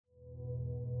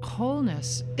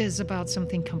Wholeness is about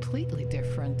something completely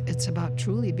different. It's about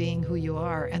truly being who you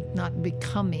are and not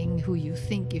becoming who you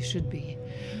think you should be.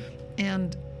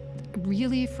 And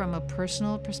really, from a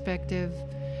personal perspective,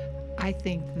 I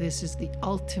think this is the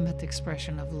ultimate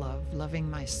expression of love, loving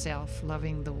myself,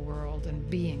 loving the world, and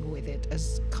being with it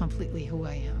as completely who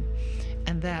I am.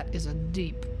 And that is a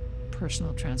deep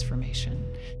personal transformation.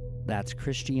 That's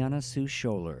Christiane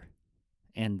Seuhs-Schoeller.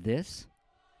 And this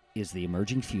is The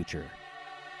Emerging Future.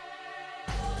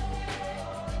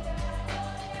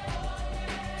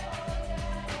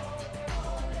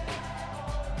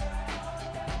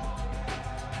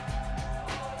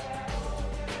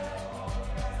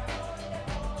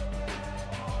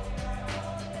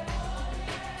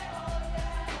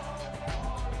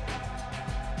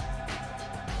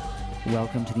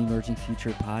 Welcome to the Emerging Future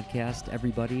podcast,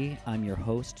 everybody. I'm your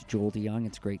host, Joel DeYoung.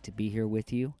 It's great to be here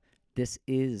with you. This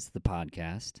is the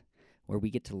podcast where we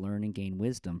get to learn and gain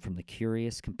wisdom from the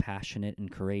curious, compassionate,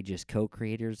 and courageous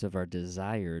co-creators of our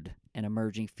desired and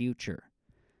emerging future.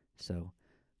 So,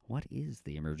 what is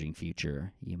the emerging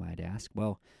future, you might ask?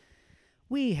 Well,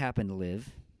 we happen to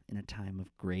live in a time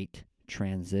of great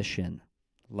transition.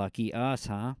 Lucky us,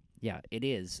 huh? Yeah, it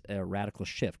is a radical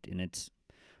shift, and it's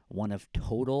one of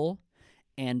total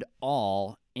and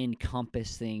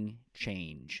all-encompassing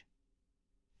change.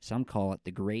 Some call it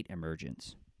the Great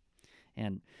Emergence.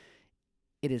 And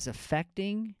it is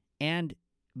affecting and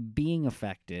being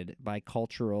affected by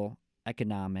cultural,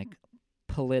 economic,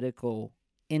 political,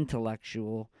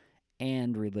 intellectual,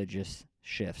 and religious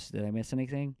shifts. Did I miss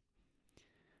anything?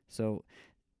 So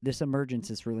this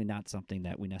emergence is really not something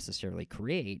that we necessarily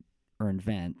create or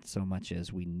invent so much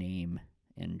as we name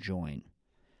and join.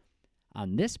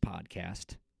 On this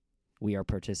podcast, we are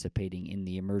participating in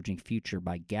the emerging future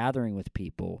by gathering with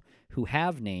people who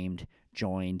have named,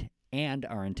 joined, and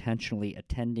are intentionally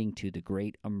attending to the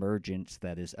great emergence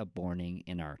that is aborning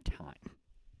in our time.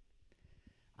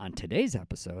 On today's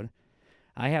episode,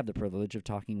 I have the privilege of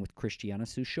talking with Christiane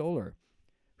Seuhs-Schoeller,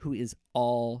 who is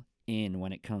all in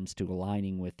when it comes to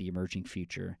aligning with the emerging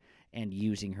future and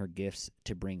using her gifts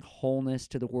to bring wholeness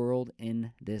to the world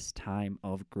in this time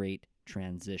of great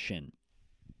transition.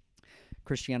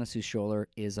 Christiane Seuhs-Schoeller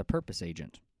is a purpose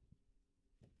agent,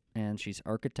 and she's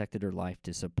architected her life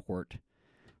to support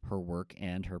her work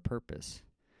and her purpose,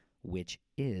 which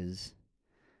is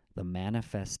the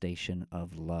manifestation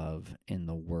of love in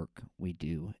the work we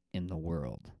do in the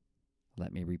world.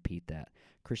 Let me repeat that.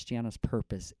 Christiane's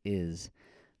purpose is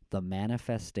the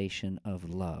manifestation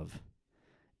of love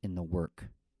in the work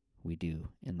we do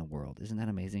in the world. Isn't that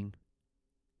amazing?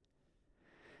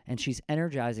 And she's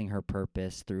energizing her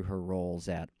purpose through her roles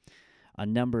at a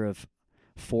number of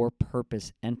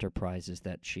for-purpose enterprises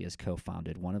that she has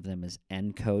co-founded. One of them is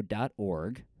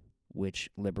encode.org,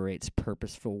 which liberates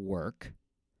purposeful work.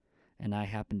 And I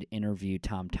happened to interview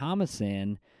Tom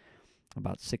Thomason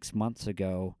about 6 months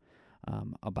ago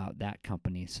about that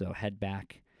company. So head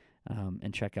back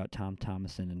and check out Tom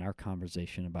Thomason and our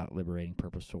conversation about liberating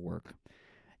purposeful work.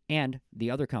 And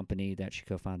the other company that she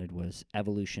co-founded was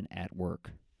Evolution at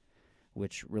Work,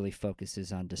 which really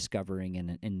focuses on discovering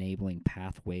and enabling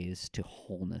pathways to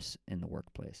wholeness in the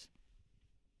workplace.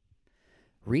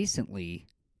 Recently,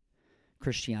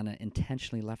 Christiane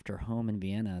intentionally left her home in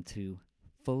Vienna to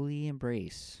fully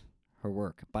embrace her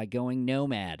work by going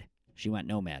nomad. She went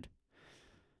nomad.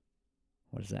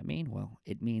 What does that mean? Well,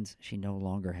 it means she no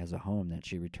longer has a home that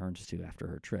she returns to after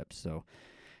her trips. So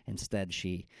instead,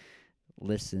 she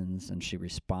listens and she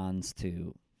responds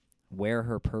to where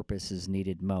her purpose is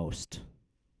needed most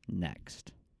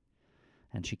next.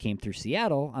 And she came through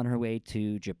Seattle on her way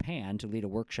to Japan to lead a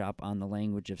workshop on the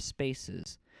language of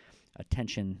spaces,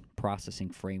 attention processing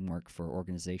framework for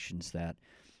organizations that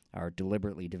are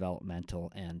deliberately developmental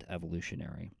and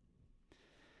evolutionary.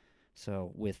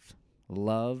 So with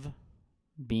love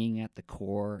being at the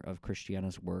core of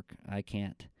Christiane's work, I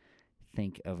can't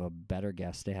think of a better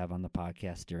guest to have on the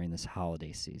podcast during this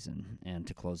holiday season and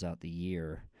to close out the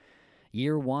year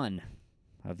one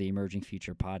of the Emerging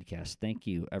Future podcast. Thank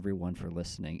you, everyone, for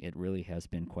listening. It really has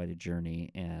been quite a journey,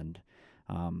 and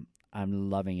I'm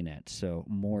loving it. So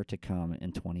more to come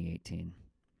in 2018.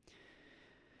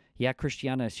 Yeah,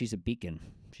 Christiane, she's a beacon.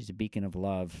 She's a beacon of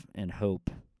love and hope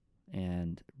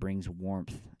and brings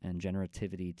warmth and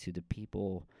generativity to the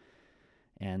people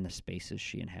and the spaces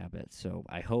she inhabits. So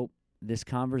I hope this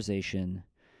conversation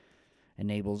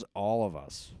enables all of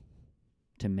us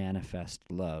to manifest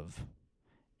love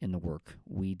in the work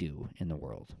we do in the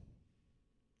world.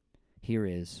 Here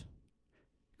is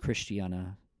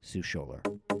Christiane Seuhs-Schoeller.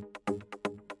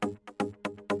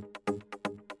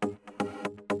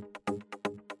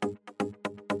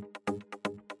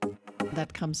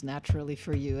 that comes naturally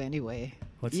for you anyway.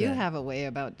 What's you that? have a way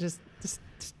about just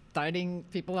starting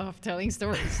people off telling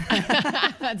stories.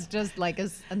 That's just like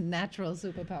a natural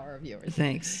superpower of yours.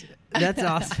 Thanks. That's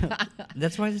awesome.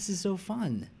 That's why this is so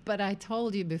fun. But I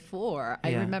told you before, I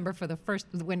Yeah. remember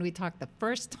when we talked the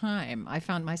first time, I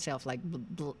found myself like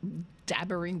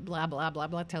dabbering, blah, blah, blah,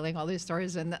 blah, telling all these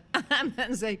stories. And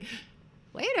then saying,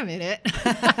 wait a minute.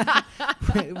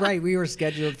 Right. We were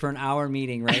scheduled for an hour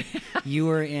meeting, right? You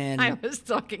were in. I was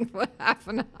talking for half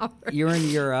an hour. You were in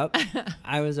Europe.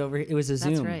 I was over. It was a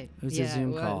Zoom. That's right. It was Yeah, a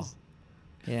Zoom it call. was.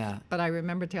 Yeah. But I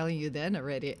remember telling you then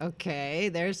already, okay,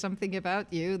 there's something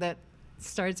about you that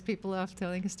starts people off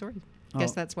telling a story.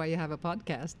 Guess Oh. that's why you have a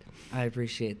podcast. I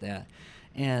appreciate that.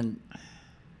 And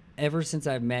ever since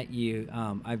I've met you,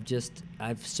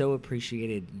 I've so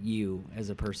appreciated you as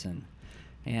a person.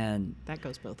 And That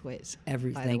goes both ways. by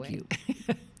the thank way.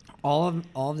 you. All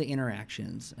of the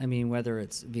interactions. I mean, whether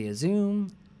it's via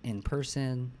Zoom, in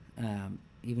person,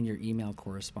 even your email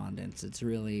correspondence, it's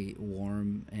really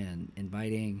warm and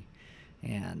inviting,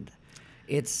 and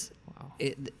it's Wow.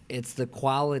 it's the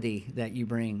quality that you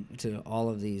bring to all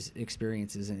of these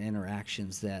experiences and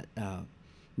interactions that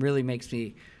really makes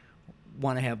me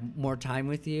want to have more time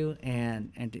with you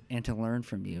and to learn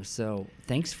from you. So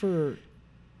thanks for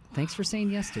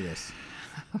saying yes to this.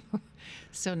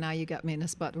 So now you got me in a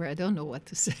spot where I don't know what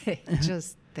to say.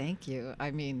 Just thank you.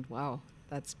 I mean, wow,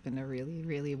 that's been a really,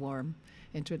 really warm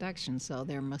introduction. So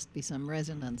there must be some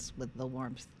resonance with the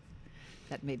warmth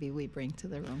that maybe we bring to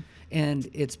the room. And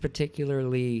it's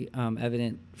particularly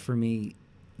evident for me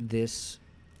this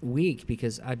week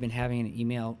because I've been having an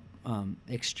email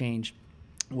exchange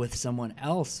with someone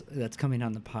else that's coming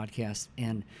on the podcast,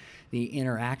 and the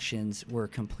interactions were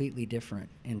completely different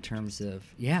in terms of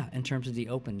the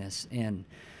openness. And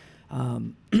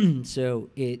so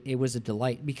it was a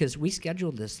delight because we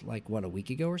scheduled this like a week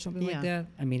ago or something like that.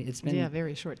 I mean, it's been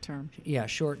very short term.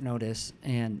 short notice,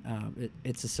 and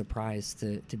it's a surprise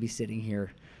to be sitting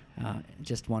here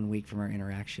just 1 week from our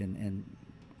interaction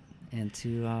and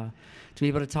to be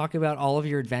able to talk about all of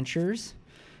your adventures,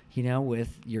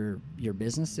 with your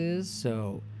businesses.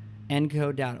 So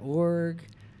encode.org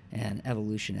and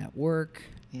Evolution at Work.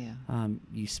 Yeah.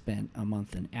 You spent a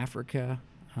month in Africa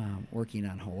working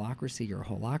on Holacracy. You're a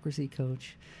Holacracy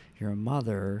coach. You're a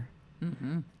mother.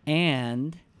 Mm-hmm.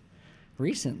 And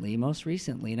most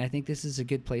recently, and I think this is a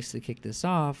good place to kick this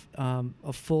off,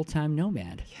 a full-time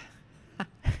nomad. Yeah.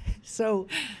 So,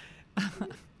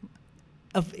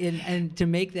 and to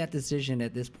make that decision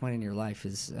at this point in your life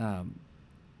is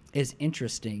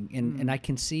interesting, and I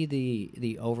can see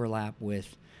the overlap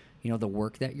with, the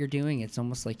work that you're doing. It's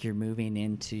almost like you're moving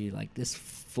into like this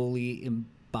fully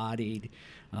embodied,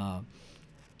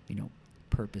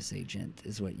 purpose agent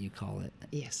is what you call it.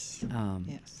 Yes.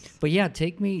 Yes. But yeah,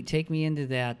 take me into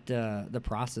that the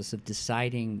process of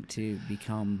deciding to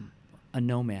become a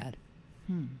nomad.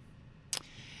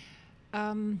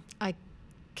 I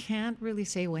can't really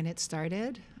say when it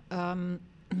started,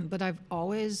 but I've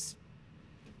always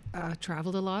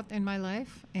traveled a lot in my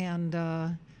life and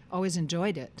always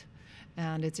enjoyed it.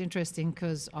 And it's interesting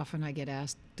because often I get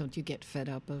asked, don't you get fed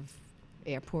up of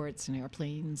airports and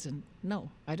airplanes? And no,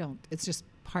 I don't. It's just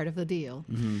part of the deal.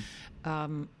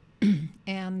 Mm-hmm.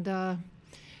 And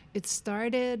it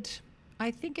started,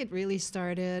 I think it really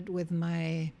started with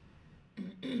my,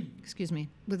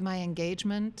 with my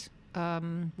engagement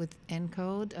with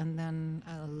ENCODE, and then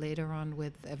later on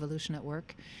with Evolution at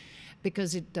Work,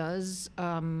 because it does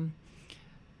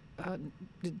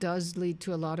lead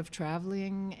to a lot of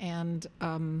traveling, and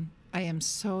I am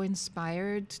so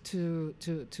inspired to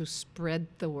spread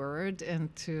the word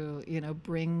and to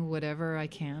bring whatever I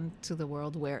can to the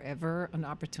world wherever an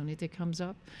opportunity comes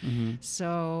up. Mm-hmm.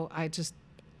 So I just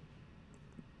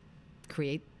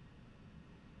create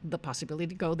the possibility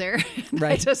to go there.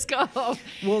 Right. I just go.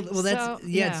 Well, that's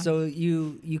yeah. So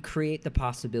you create the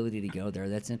possibility to go there.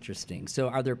 That's interesting. So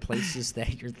are there places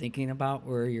that you're thinking about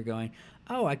where you're going,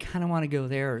 oh, I kind of want to go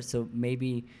there, so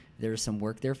maybe there's some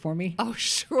work there for me? Oh,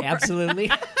 sure. Absolutely.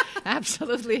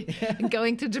 Absolutely. I'm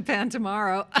going to Japan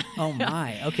tomorrow. Oh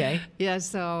my. Okay. Yeah.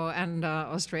 So, and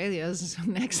Australia is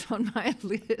next on my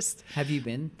list. Have you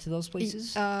been to those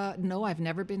places? No, I've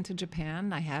never been to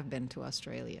Japan. I have been to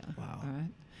Australia. Wow. All right.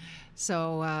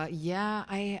 So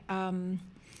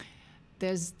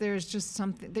there's just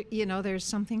something, there's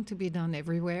something to be done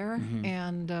everywhere, Mm-hmm.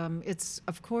 and it's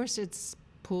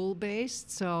pull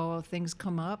based, so things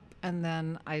come up, and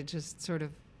then I just sort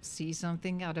of see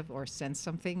something out of or sense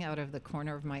something out of the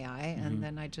corner of my eye, and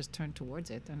then I just turn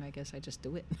towards it, and I guess I just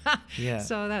do it. Yeah.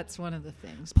 So that's one of the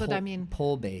things. But I mean,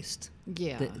 pole based.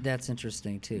 yeah, That's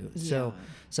interesting too. Yeah.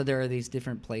 So there are these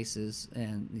different places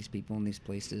and these people in these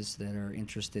places that are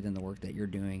interested in the work that you're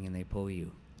doing, and they pull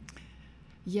you.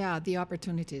 yeah, the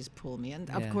opportunities pull me, and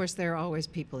of Yeah. course there are always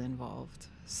people involved.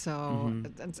 So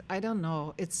I don't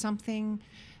know. It's something.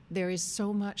 There is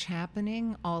so much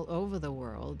happening all over the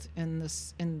world in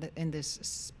this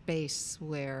space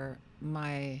where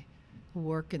my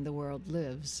work in the world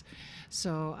lives.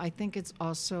 So I think it's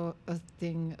also a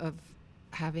thing of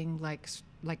having like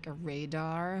a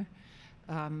radar,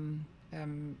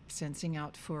 sensing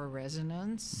out for a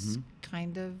resonance.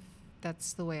 Kind of.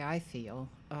 That's the way I feel.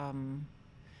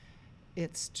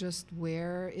 It's just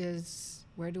where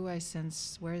do I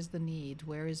sense, where is the need,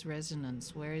 where is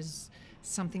resonance, where is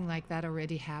something like that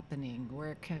already happening,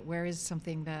 where is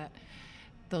something that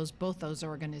both those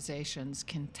organizations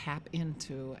can tap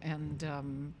into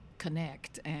and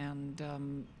connect, and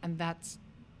that's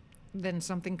then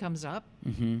something comes up,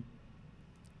 and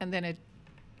then I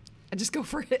just go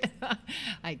for it,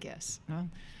 I guess.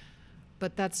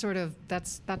 But that's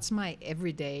my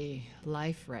everyday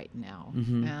life right now.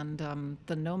 And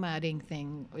the nomading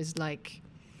thing is like,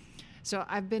 so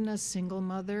I've been a single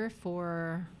mother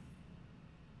for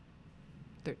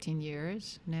 13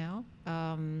 years now.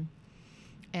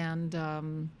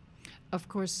 Of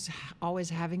course, always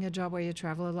having a job where you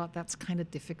travel a lot, that's kind of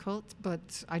difficult,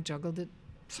 but I juggled it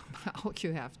somehow.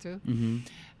 You have to.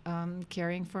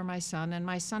 Caring for my son, and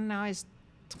my son now is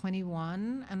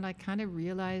 21, and I kind of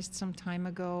realized some time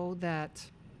ago that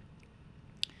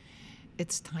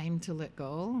it's time to let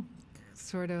go,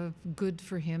 sort of good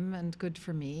for him and good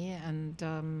for me.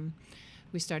 And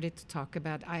we started to talk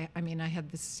about, I had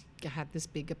this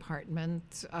big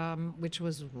apartment, which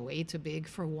was way too big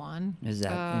for one. Is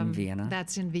that in Vienna?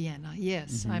 That's in Vienna,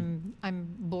 yes. I'm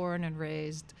born and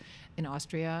raised in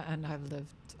Austria, and I've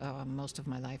lived most of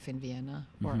my life in Vienna,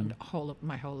 or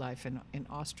my whole life in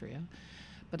Austria.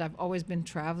 But I've always been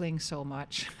traveling so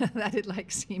much that it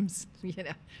like seems,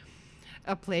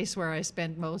 a place where I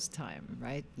spend most time,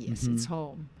 right? Yes, it's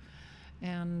home.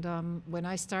 And when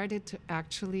I started to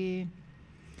actually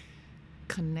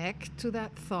connect to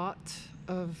that thought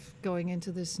of going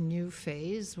into this new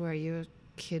phase where your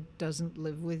kid doesn't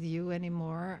live with you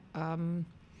anymore,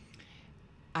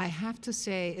 I have to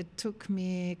say it took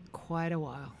me quite a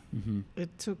while.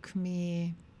 It took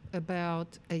me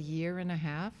about a year and a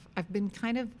half. I've been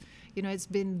kind of, it's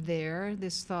been there,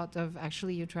 this thought of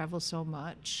actually you travel so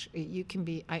much.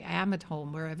 I am at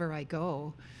home wherever I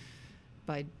go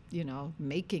by,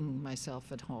 making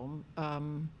myself at home.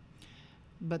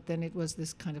 But then it was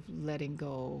this kind of letting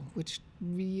go, which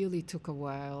really took a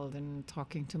while, and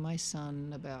talking to my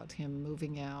son about him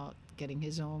moving out, getting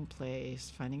his own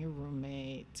place, finding a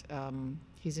roommate.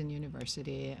 He's in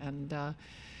university. And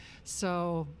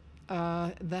so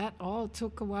that all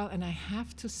took a while. And I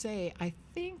have to say, I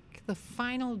think the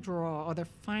final draw, or the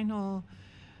final,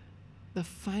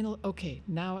 okay,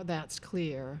 now that's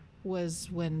clear, was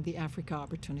when the Africa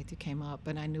opportunity came up,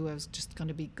 and I knew I was just going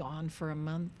to be gone for a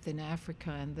month in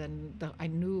Africa, and then I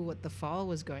knew what the fall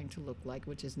was going to look like,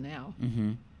 which is now.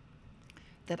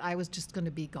 That I was just going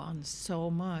to be gone so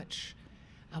much.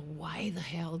 Why the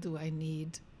hell do I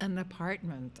need an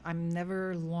apartment? I'm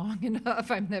never long enough.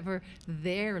 I'm never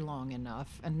there long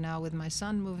enough. And now with my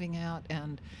son moving out,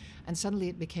 and suddenly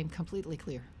it became completely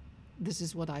clear. This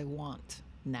is what I want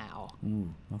now.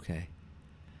 Ooh, okay.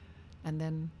 And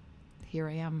then here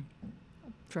I am,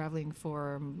 traveling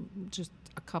for just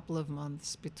a couple of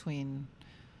months between,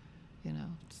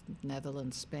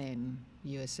 Netherlands, Spain,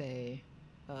 USA,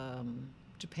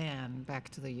 Japan, back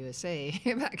to the USA,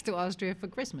 back to Austria for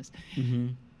Christmas.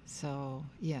 So,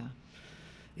 yeah.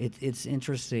 It's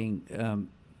interesting.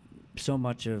 So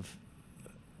much of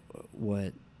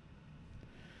what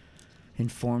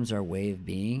informs our way of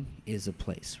being is a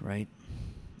place, right?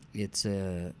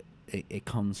 It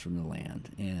comes from the land,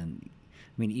 and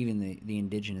even the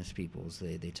indigenous peoples,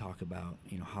 they talk about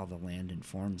how the land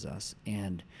informs us,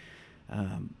 and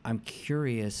I'm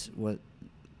curious what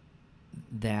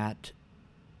that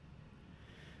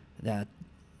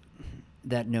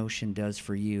notion does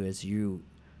for you as you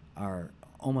are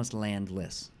almost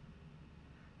landless,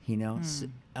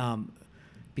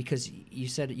 because you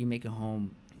said that you make a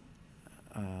home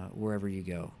wherever you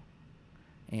go,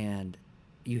 and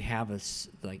you have a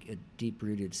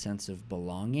deep-rooted sense of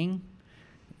belonging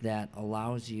that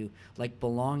allows you, like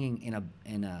belonging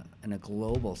in a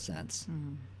global sense,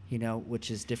 which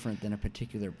is different than a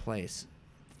particular place.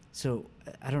 So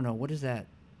I don't know, what does that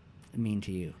mean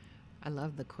to you? I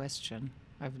love the question.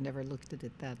 I've never looked at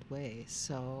it that way.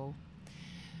 So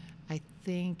I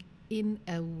think in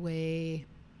a way,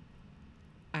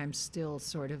 I'm still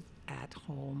sort of at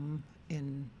home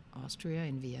in Austria,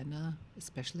 in Vienna,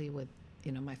 especially with,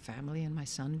 my family and my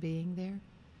son being there.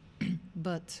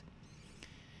 But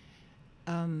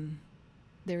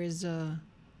there's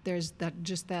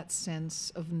that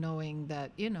sense of knowing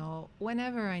that,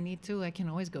 whenever I need to, I can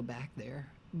always go back there,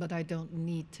 but I don't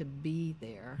need to be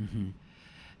there. Mm-hmm.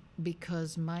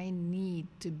 Because my need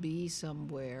to be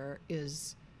somewhere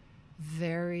is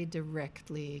very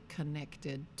directly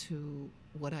connected to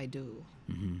what I do.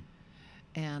 Mm-hmm.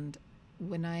 And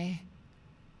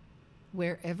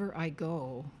wherever I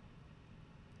go,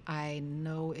 I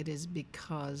know it is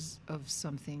because of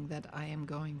something that I am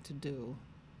going to do,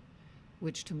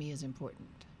 which to me is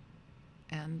important.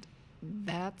 And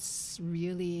that's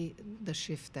really the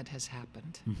shift that has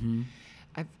happened. Mm-hmm.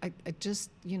 I just,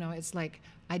 it's like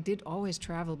I did always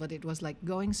travel, but it was like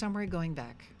going somewhere, going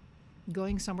back,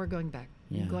 going somewhere, going back,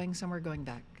 going somewhere, going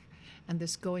back. And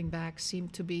this going back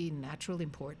seemed to be natural,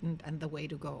 important, and the way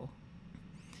to go.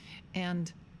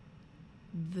 And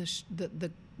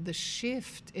the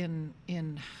shift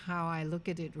in how I look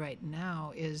at it right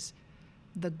now is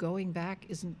the going back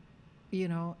isn't,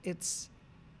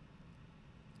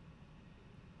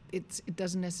 it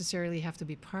doesn't necessarily have to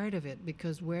be part of it,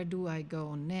 because where do I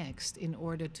go next in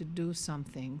order to do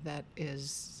something that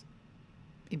is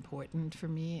important for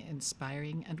me,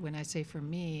 inspiring? And when I say for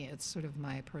me, it's sort of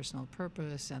my personal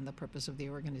purpose and the purpose of the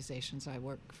organizations I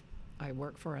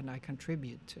work for and I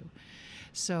contribute to.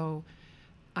 So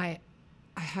I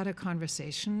had a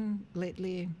conversation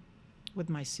lately with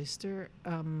my sister,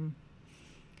 and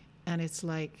it's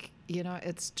like,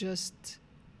 it's just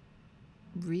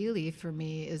really for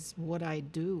me is what I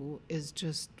do is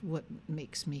just what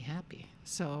makes me happy.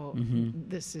 So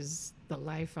this is the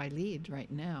life I lead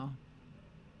right now.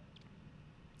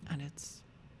 And it's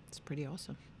pretty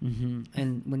awesome. Mm-hmm.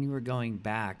 And when you were going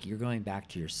back, you're going back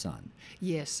to your son.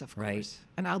 Yes, of right? course.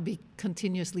 And I'll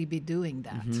continuously be doing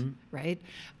that, right?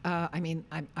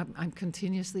 I'm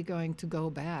continuously going to go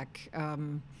back,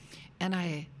 and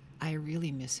I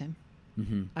really miss him.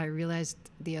 Mm-hmm. I realized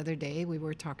the other day we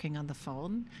were talking on the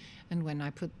phone, and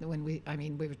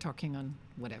we were talking on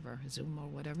whatever, Zoom or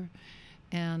whatever,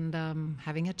 and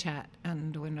having a chat.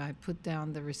 And when I put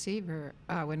down the receiver,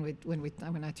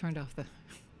 when I turned off the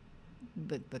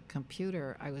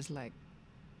computer, I was like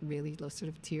really sort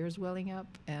of tears welling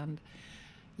up, and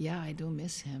yeah, I do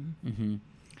miss him.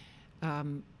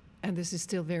 Mm-hmm. And this is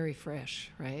still very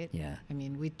fresh, right? Yeah. I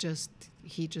mean,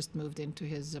 he just moved into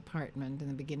his apartment in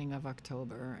the beginning of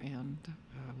October, and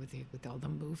with all the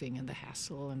moving and the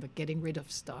hassle and the getting rid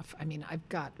of stuff. I mean, I've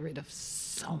got rid of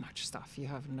so much stuff, you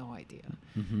have no idea.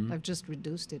 Mm-hmm. I've just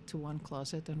reduced it to one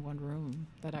closet and one room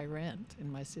that I rent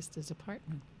in my sister's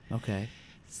apartment. Okay.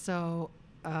 So,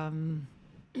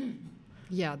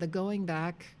 yeah, the going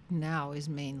back now is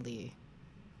mainly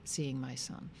seeing my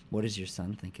son. What does your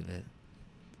son think of it?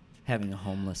 Having a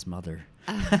homeless mother.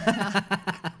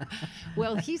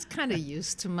 Well, he's kind of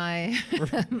used to my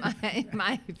sort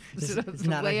of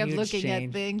way of looking change.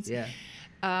 at things. Yeah.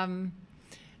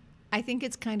 I think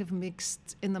it's kind of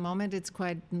mixed. In the moment, it's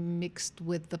quite mixed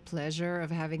with the pleasure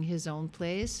of having his own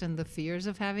place and the fears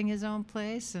of having his own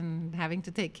place and having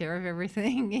to take care of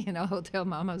everything. Hotel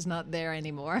mama's not there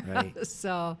anymore. Right.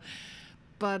 So,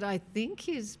 but I think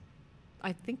he's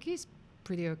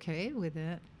pretty okay with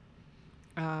it.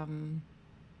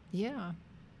 Yeah.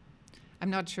 I'm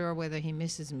not sure whether he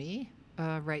misses me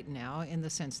right now in the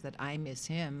sense that I miss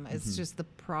him. Mm-hmm. It's just the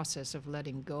process of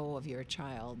letting go of your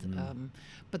child. Mm.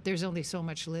 But there's only so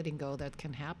much letting go that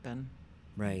can happen.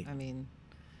 Right. I mean,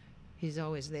 he's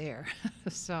always there.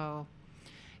 So,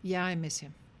 yeah, I miss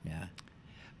him. Yeah.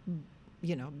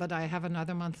 But I have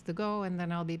another month to go, and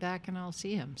then I'll be back and I'll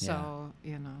see him. Yeah. So,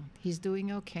 he's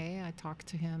doing okay. I talk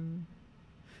to him.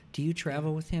 Do you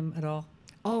travel with him at all?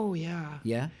 Oh, yeah.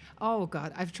 Yeah? Oh,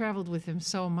 God. I've traveled with him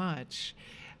so much.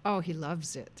 Oh, he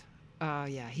loves it.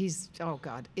 Yeah,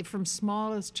 from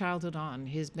smallest childhood on,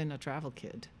 he's been a travel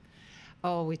kid.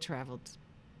 Oh, we traveled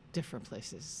different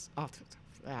places,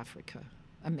 Africa,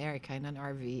 America in an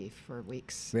RV for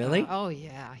weeks. Really? Oh,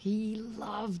 yeah. He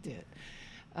loved it.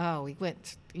 Oh, we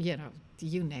went,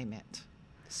 you name it.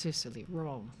 Sicily,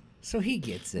 Rome. So he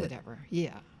gets it. Whatever.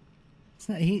 Yeah. It's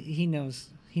not, he knows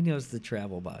the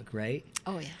travel bug, right?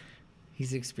 Oh, yeah.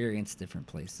 He's experienced different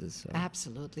places. So.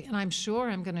 Absolutely. And I'm sure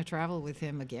I'm going to travel with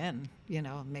him again,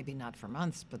 maybe not for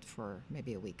months, but for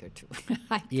maybe a week or two.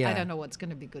 I don't know what's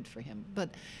going to be good for him. But,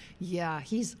 yeah,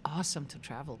 he's awesome to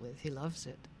travel with. He loves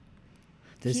it.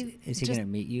 Is he going to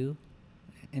meet you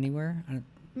anywhere?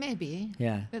 Maybe.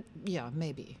 Yeah. Yeah,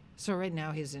 maybe. So right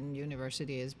now he's in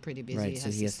university, is pretty busy. Right, He so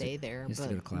has he to has to- stay there, he has to go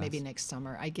to but class. maybe next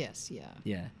summer, I guess, yeah.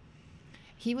 Yeah.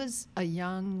 He was a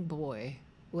young boy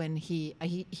when he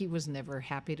was never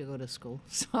happy to go to school.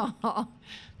 So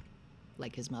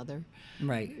like his mother.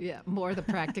 Right. Yeah, more the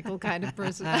practical kind of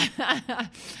person.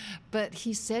 But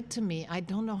he said to me, I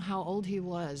don't know how old he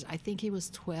was. I think he was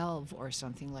 12 or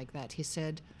something like that. He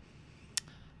said,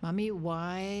 "Mommy,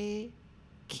 why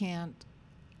can't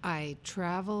I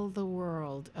travel the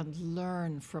world and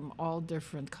learn from all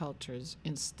different cultures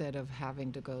instead of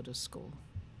having to go to school?"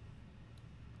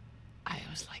 I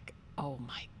was like, oh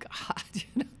my God,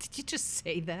 did you just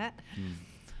say that?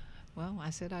 Well, I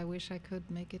said, I wish I could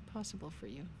make it possible for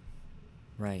you.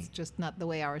 Right. It's just not the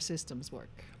way our systems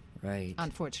work, Right.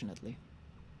 unfortunately.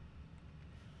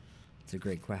 It's a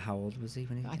great question. How old was he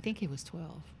when he? I think he was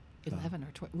 12, 11 or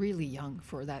 12, really young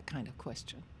for that kind of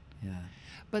question. Yeah.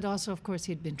 But also, of course,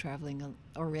 he'd been traveling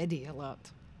already a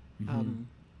lot,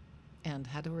 and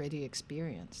had already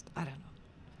experienced, I don't know,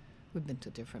 we've been to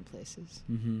different places.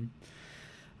 Mm-hmm.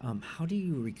 How do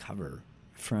you recover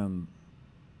from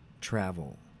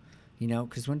travel? You know,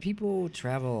 because when people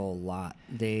travel a lot,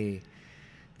 they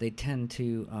tend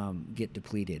to get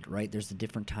depleted, right? There's the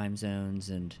different time zones,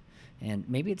 and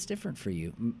maybe it's different for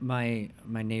you. My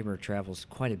neighbor travels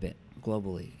quite a bit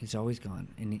globally. He's always gone,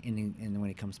 and when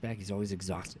he comes back, he's always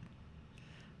exhausted.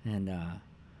 And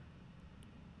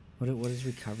what does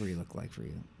recovery look like for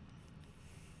you?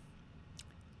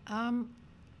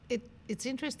 It's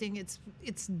interesting.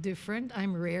 It's different.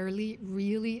 I'm rarely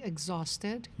really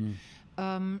exhausted,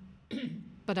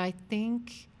 but I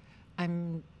think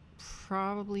I'm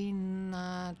probably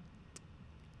not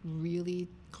really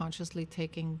consciously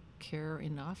taking care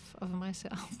enough of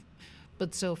myself.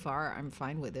 But so far, I'm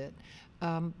fine with it.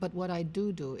 But what I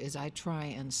do is I try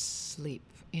and sleep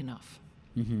enough.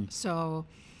 Mm-hmm. So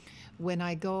when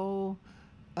I go,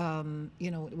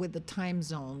 with the time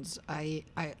zones, I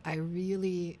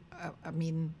really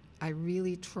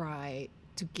try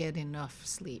to get enough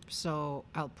sleep. So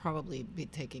I'll probably be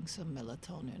taking some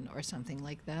melatonin or something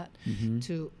like that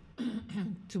to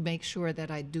make sure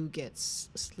that I do get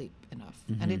sleep enough.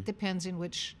 And it depends in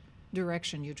which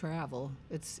direction you travel.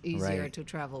 It's easier to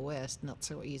travel west, not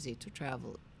so easy to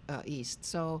travel east.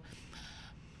 So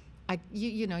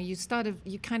you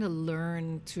kind of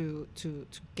learn to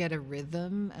get a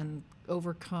rhythm and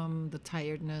overcome the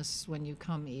tiredness when you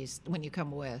come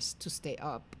west, to stay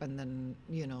up, and then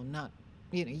you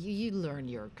learn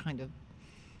your kind of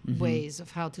ways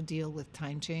of how to deal with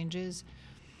time changes.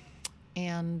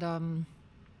 And I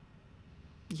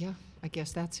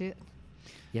guess that's it.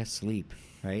 Yeah, sleep,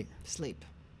 right? Sleep.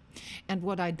 And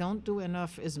what I don't do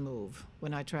enough is move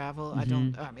when I travel. I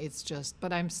don't. It's just.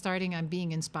 But I'm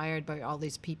being inspired by all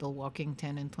these people walking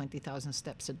 10 and 20,000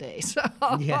 steps a day. So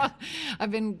Yeah.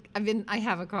 I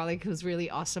have a colleague who's really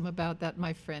awesome about that.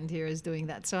 My friend here is doing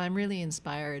that. So I'm really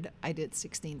inspired. I did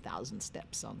 16,000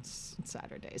 steps on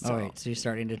Saturday. So All right, so you're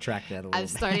starting to track that a little I'm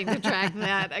bit. starting to track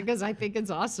that because I think it's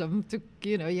awesome to,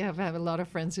 you have a lot of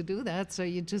friends who do that. So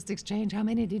you just exchange, how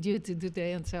many did you do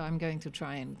today? And so I'm going to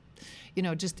try and,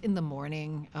 just in the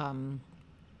morning,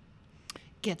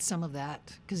 get some of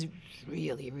that, because it's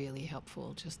really, really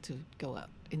helpful just to go out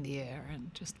in the air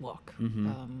and just walk.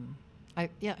 I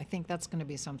think that's going to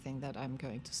be something that I'm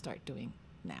going to start doing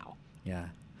now. Yeah,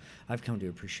 I've come to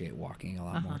appreciate walking a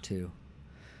lot more too.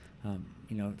 A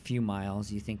few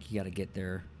miles, you think you got to get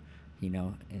there,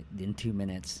 in 2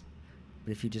 minutes,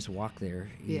 but if you just walk there,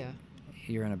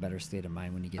 you're in a better state of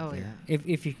mind when you get there. Yeah.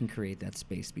 If you can create that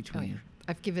space between you.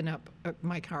 I've given up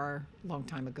my car a long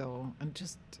time ago, and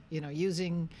just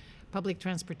using public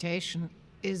transportation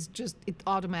is just, it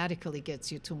automatically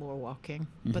gets you to more walking,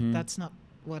 but that's not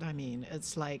what I mean.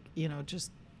 It's like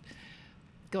just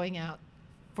going out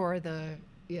for the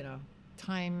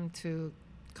time to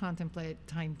contemplate,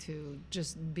 time to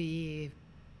just be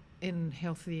in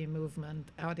healthy movement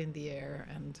out in the air,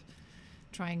 and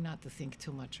trying not to think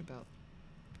too much about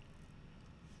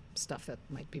stuff that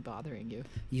might be bothering you.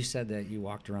 You said that you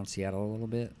walked around Seattle a little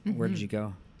bit. Where did you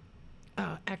go?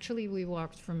 Actually, we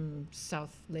walked from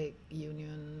South Lake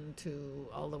Union to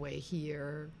all the way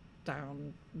here,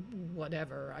 down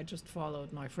whatever. I just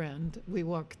followed my friend. We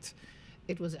walked.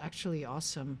 It was actually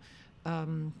awesome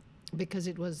because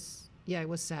it was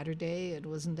Saturday. It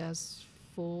wasn't as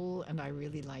full, and I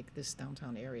really like this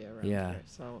downtown area around here.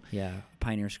 So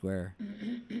Pioneer Square.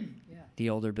 The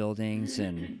older buildings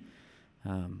and.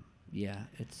 We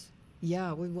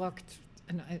walked,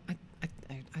 and I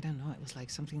don't know, it was like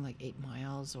something like 8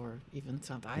 miles or even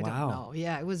something. I Wow. don't know.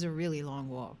 Yeah, it was a really long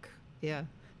walk. Yeah.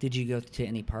 Did you go to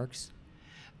any parks?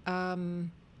 No,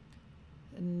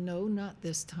 not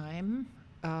this time.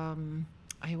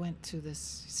 I went to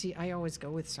this. See, I always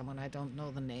go with someone. I don't know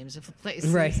the names of the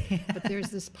places. Right. But there's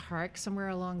this park somewhere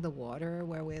along the water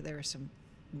where there's some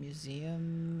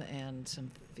museum and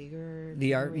some figure.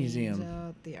 The art figurines museum.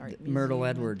 out, the art museum. Myrtle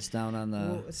Edwards down on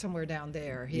the somewhere down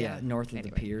there. Yeah, north of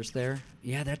anyway. the piers there.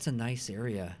 Yeah, that's a nice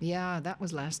area. Yeah, that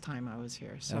was last time I was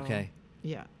here. So, Okay.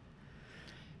 Yeah.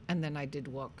 And then I did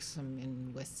walk some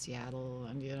in West Seattle,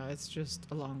 and it's just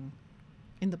along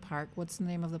in the park. What's the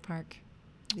name of the park?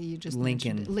 You just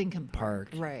mentioned it. Lincoln Park.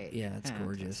 Right. Yeah, it's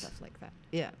gorgeous. Stuff like that.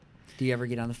 Yeah. Do you ever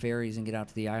get on the ferries and get out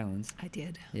to the islands? I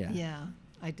did. Yeah. Yeah.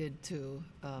 I did to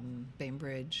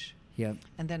Bainbridge. Yep.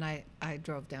 And then I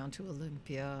drove down to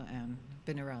Olympia and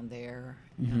been around there.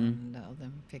 Mhm. And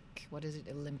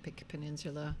Olympic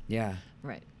Peninsula. Yeah.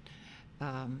 Right.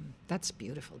 That's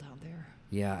beautiful down there.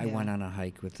 Yeah, I went on a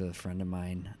hike with a friend of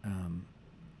mine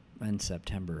in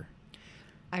September.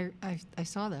 I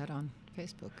saw that on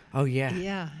Facebook. Oh, yeah.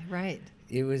 Yeah, right.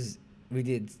 We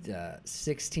did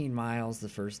 16 miles the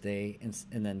first day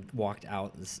and then walked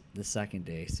out the second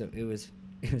day. So it was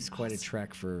quite a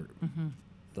trek for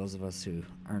those of us who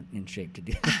aren't in shape to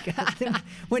do that.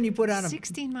 When you put on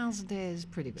 16 miles a day is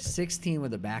pretty good. 16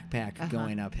 with a backpack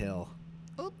going uphill.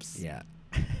 Oops. Yeah.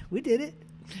 We did it.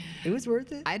 It was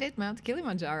worth it. I did Mount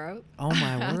Kilimanjaro. Oh,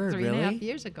 my word, really? 3.5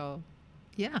 years ago.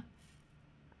 Yeah.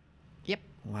 Yep.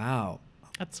 Wow.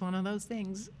 That's one of those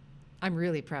things I'm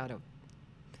really proud of.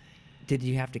 Did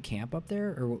you have to camp up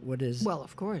there, or what is? Well,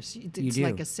 of course. It's do?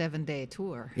 like a 7-day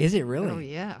tour. Is it really? Oh,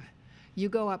 yeah. You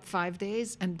go up 5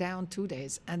 days and down 2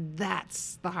 days, and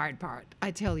that's the hard part.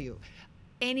 I tell you,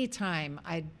 anytime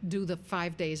I do the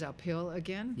 5 days uphill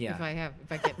again, Yeah.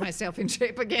 if I get myself in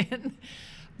shape again,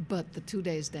 but the 2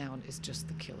 days down is just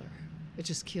the killer. It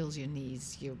just kills your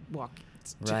knees. You walk.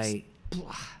 It's just Right.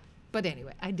 blah. But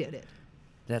anyway, I did it.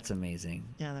 That's amazing.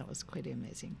 Yeah, that was quite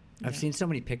amazing. I've Yeah. seen so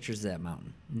many pictures of that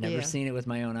mountain. Never Yeah. seen it with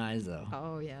my own eyes, though.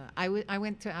 Oh, yeah. I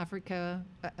went to Africa,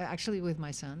 actually with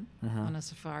my son, on a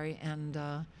safari,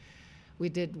 and we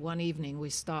did one evening. We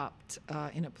stopped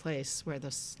in a place where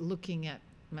looking at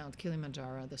Mount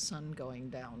Kilimanjaro, the sun going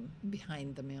down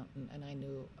behind the mountain, and I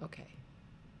knew, okay,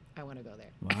 I want to go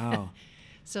there. Wow.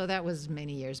 So that was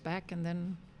many years back, and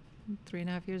then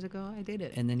 3.5 years ago, I did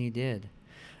it. And then you did.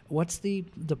 What's the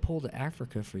pull to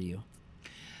Africa for you?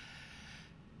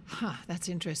 That's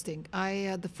interesting.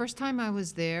 The first time I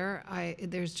was there,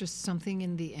 there's just something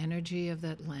in the energy of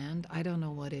that land. I don't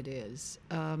know what it is.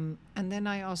 And then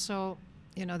I also,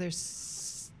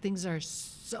 things are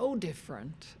so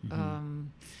different.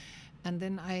 And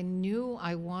then I knew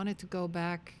I wanted to go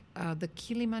back. The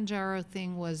Kilimanjaro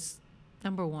thing was,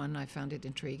 number one, I found it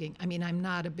intriguing. I mean, I'm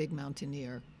not a big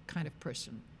mountaineer kind of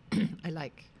person. I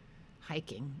like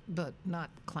hiking, but not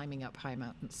climbing up high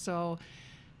mountains. So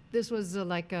this was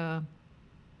like a,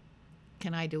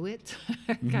 can I do it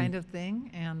kind of thing,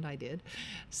 and I did.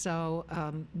 So,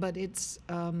 but it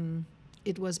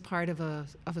was part of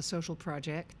a social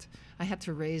project. I had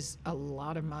to raise a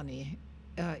lot of money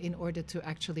in order to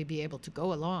actually be able to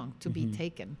go along, to be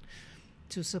taken,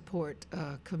 to support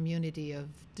a community of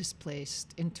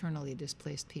internally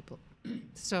displaced people.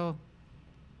 So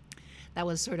that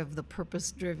was sort of the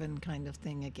purpose-driven kind of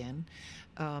thing again,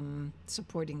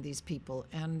 supporting these people.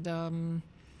 And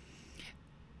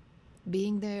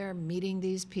being there, meeting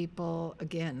these people,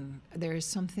 again, there is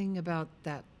something about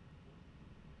that,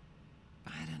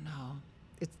 I don't know,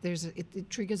 it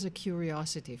triggers a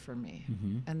curiosity for me.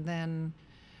 And then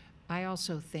I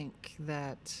also think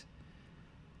that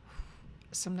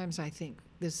sometimes I think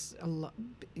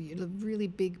really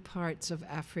big parts of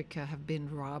Africa have been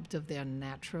robbed of their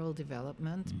natural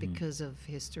development because of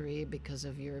history, because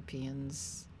of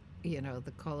Europeans, the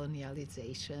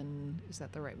colonialization. Is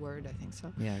that the right word? I think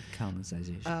so. Yeah,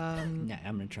 colonization. Yeah,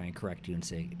 I'm going to try and correct you and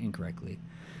say incorrectly.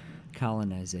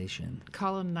 Colonization.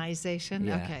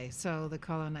 Yeah. Okay, so the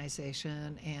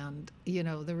colonization and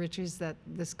the riches that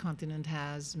this continent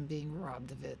has and being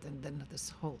robbed of it, and then this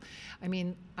whole, I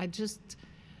mean, I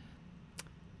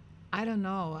don't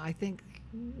know. I think,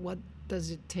 what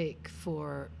does it take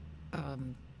for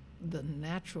the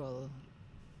natural,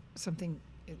 something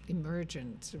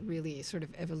emergent, really sort of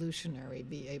evolutionary,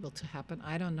 be able to happen?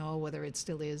 I don't know whether it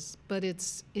still is, but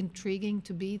it's intriguing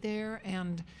to be there,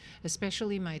 and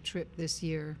especially my trip this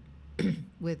year,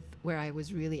 where I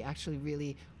was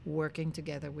really working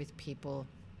together with people,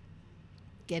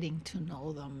 getting to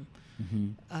know them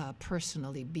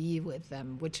personally, be with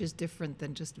them, which is different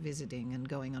than just visiting and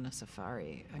going on a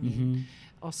safari. I mean,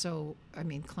 also,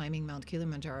 climbing Mount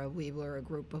Kilimanjaro, we were a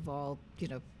group of all,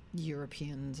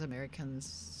 Europeans,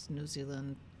 Americans, New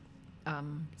Zealand.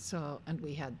 And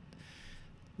we had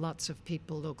lots of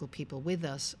people, local people with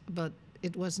us, but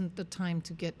it wasn't the time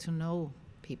to get to know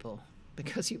people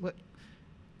because you were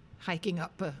hiking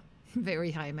up a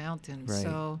very high mountain. Right.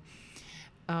 So,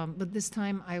 but this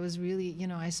time I was really,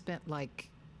 I spent like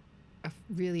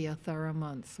really a thorough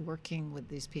month working with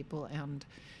these people, and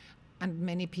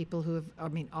many people who have,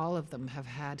 all of them have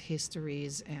had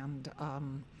histories and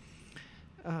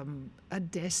a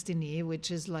destiny,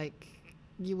 which is like,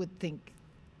 you would think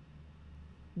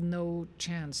no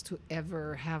chance to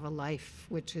ever have a life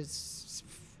which is,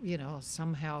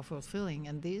 somehow fulfilling.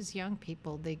 And these young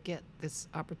people, they get this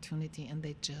opportunity and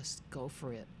they just go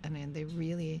for it. I mean, they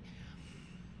really,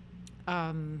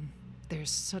 there's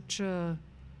such a,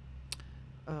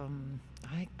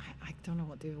 I don't know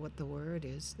what the word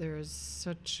is. There's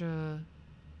such a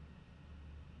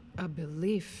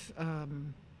belief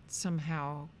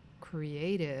somehow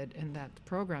created in that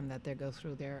program that they go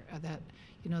through there, that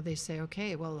they say,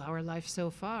 okay, well, our life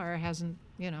so far hasn't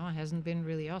been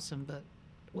really awesome, but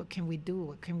what can we do?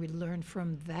 What can we learn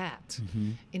from that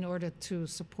in order to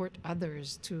support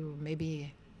others to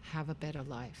maybe have a better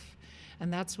life?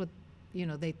 And that's what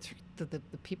the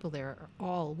people there are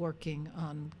all working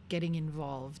on, getting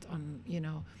involved on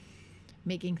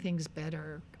making things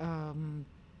better,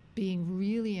 being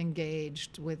really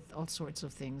engaged with all sorts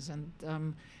of things. And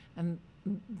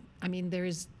there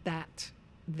is that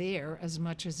there as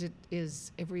much as it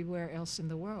is everywhere else in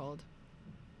the world.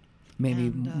 Maybe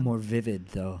more vivid,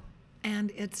 though.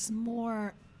 And it's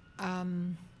more,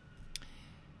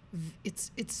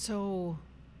 it's so,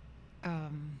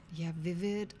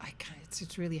 vivid.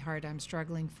 It's really hard. I'm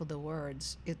struggling for the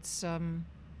words. It's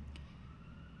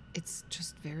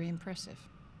just very impressive.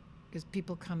 Because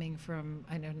people coming from,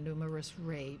 numerous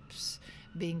rapes,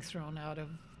 being thrown out of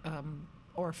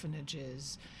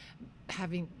orphanages,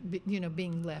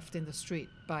 being left in the street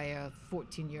by a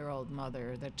 14-year-old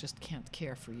mother that just can't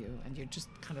care for you, and you're just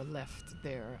kind of left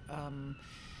there.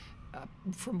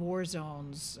 From war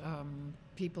zones,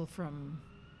 people from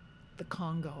the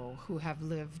Congo who have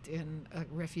lived in a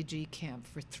refugee camp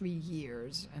for 3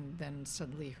 years and then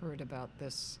suddenly heard about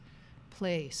this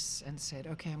place and said,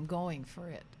 okay, I'm going for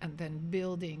it, and then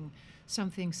building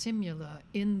something similar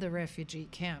in the refugee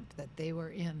camp that they were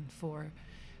in for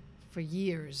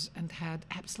years and had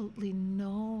absolutely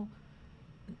nothing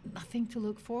to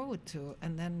look forward to,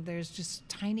 and then there's just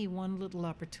tiny one little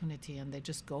opportunity and they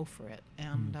just go for it,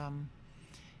 and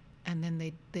then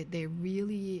they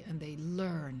really, and they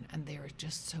learn, and they're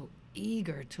just so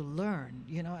eager to learn.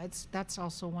 That's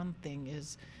also one thing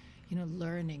is,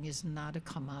 learning is not a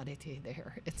commodity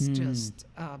there. It's just,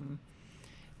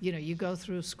 you go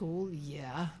through school,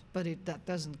 but that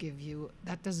doesn't give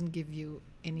you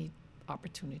any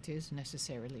opportunities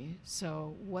necessarily.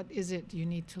 So what is it you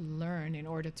need to learn in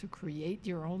order to create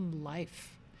your own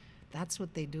life? That's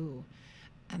what they do,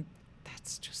 and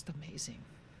that's just amazing.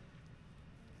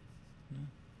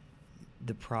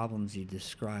 The problems you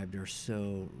described are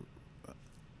so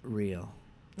real.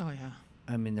 Oh yeah.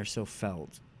 They're so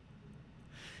felt.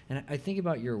 And I think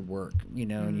about your work,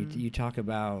 and you talk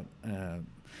about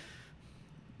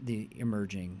the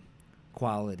emerging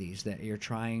qualities that you're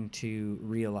trying to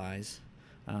realize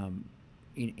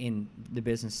in the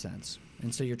business sense.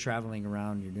 And so you're traveling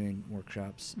around, you're doing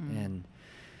workshops, and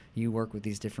you work with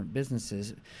these different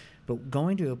businesses. But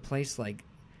going to a place like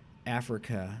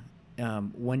Africa,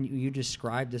 when you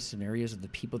describe the scenarios of the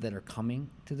people that are coming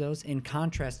to those, in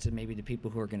contrast to maybe the people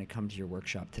who are going to come to your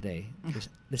workshop today,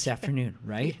 this afternoon,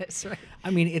 right? Yes, right.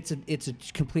 It's a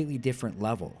completely different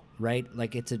level, right?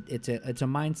 Like it's a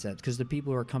mindset, because the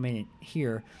people who are coming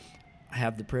here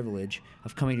have the privilege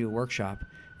of coming to a workshop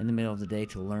in the middle of the day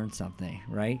to learn something,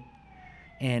 right?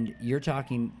 And you're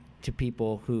talking to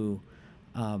people who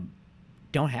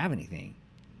don't have anything.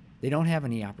 They don't have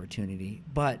any opportunity,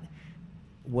 but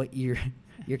what you're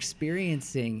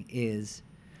experiencing is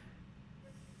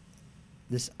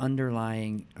this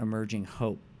underlying emerging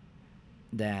hope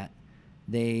that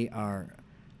they are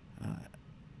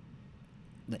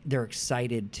they're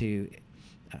excited to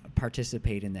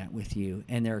participate in that with you,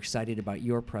 and they're excited about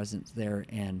your presence there,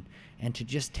 and to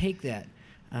just take that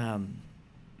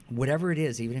whatever it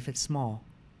is, even if it's small,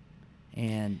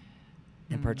 and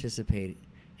participate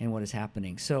in what is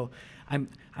happening. So I'm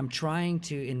trying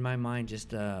to, in my mind,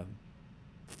 just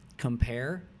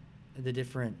compare the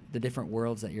different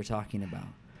worlds that you're talking about.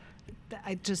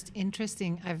 Just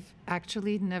interesting. I've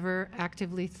actually never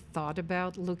actively thought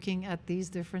about looking at these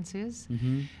differences.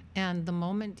 Mm-hmm. And the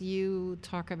moment you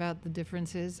talk about the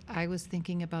differences, I was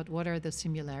thinking about what are the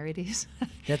similarities.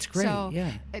 That's great. So,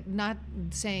 yeah. Not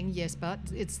saying yes, but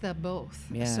it's the both.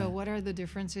 Yeah. So what are the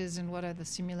differences and what are the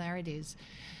similarities?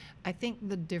 I think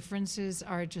the differences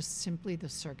are just simply the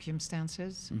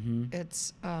circumstances. Mm-hmm.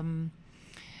 It's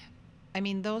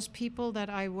those people that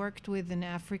I worked with in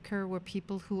Africa were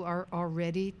people who are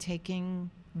already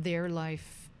taking their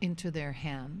life into their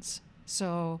hands.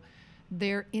 So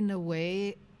they're in a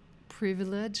way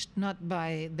privileged, not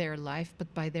by their life,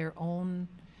 but by their own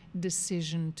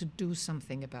decision to do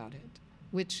something about it,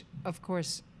 which of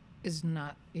course is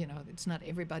not, it's not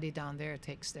everybody down there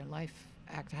takes their life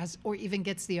has or even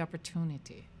gets the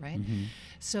opportunity, right? Mm-hmm.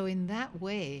 So in that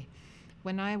way,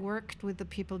 when I worked with the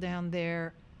people down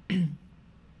there,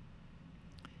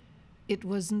 it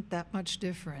wasn't that much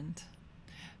different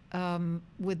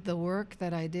with the work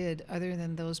that I did, other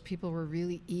than those people were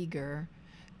really eager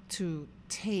to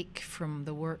take from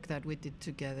the work that we did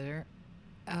together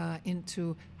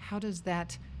into how does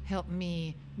that help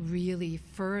me really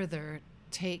further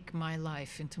take my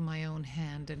life into my own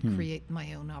hand and create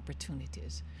my own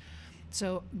opportunities.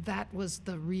 So that was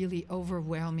the really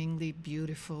overwhelmingly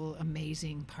beautiful,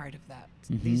 amazing part of that.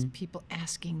 Mm-hmm. These people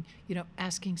asking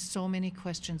so many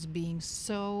questions, being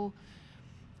so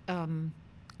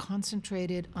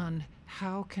concentrated on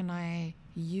how can I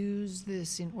use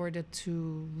this in order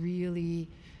to really,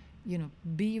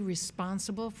 be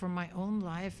responsible for my own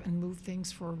life and move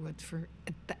things forward.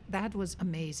 That was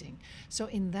amazing. So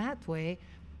in that way,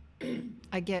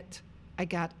 I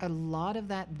got a lot of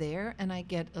that there, and I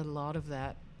get a lot of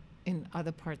that in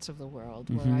other parts of the world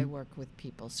where I work with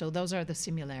people. So those are the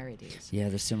similarities. Yeah,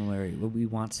 the similarity. Well, we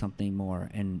want something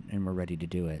more, and we're ready to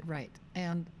do it. Right.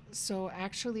 And so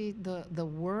actually the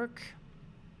work,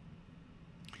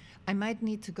 I might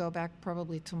need to go back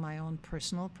probably to my own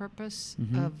personal purpose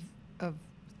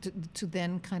to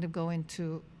then kind of go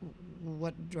into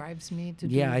what drives me to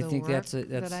do the I think work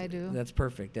that I do. That's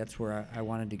perfect. That's where I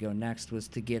wanted to go next, was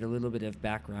to get a little bit of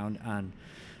background on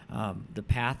the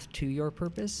path to your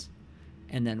purpose,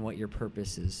 and then what your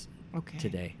purpose is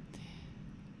today.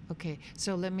 Okay,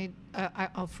 so let me.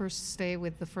 I'll first stay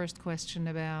with the first question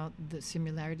about the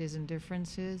similarities and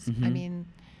differences. Mm-hmm. I mean,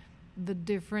 the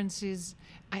differences.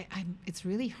 It's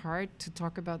really hard to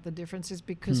talk about the differences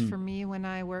because for me, when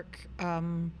I work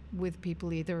with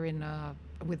people, either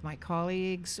with my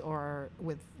colleagues or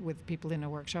with people in a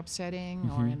workshop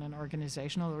setting or in an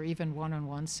organizational or even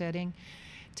one-on-one setting,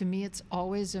 to me, it's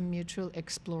always a mutual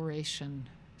exploration.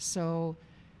 So,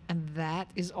 and that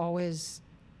is always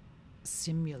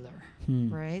similar,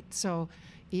 right? So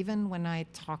even when I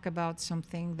talk about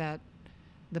something that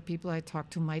the people I talk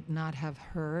to might not have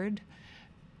heard,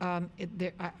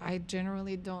 I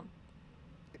generally don't.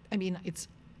 I mean,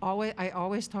 I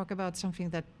always talk about something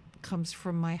that comes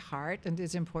from my heart and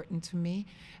is important to me,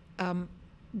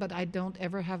 but I don't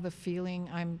ever have the feeling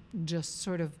I'm just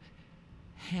sort of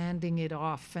handing it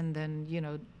off and then,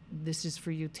 this is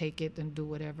for you, take it and do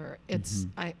whatever. It's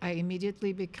I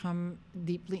immediately become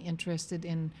deeply interested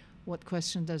in what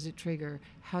question does it trigger?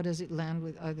 How does it land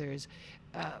with others?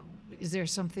 Is there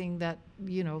something that,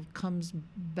 comes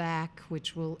back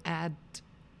which will add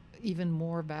even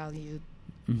more value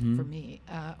for me?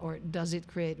 Or does it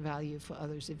create value for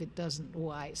others? If it doesn't,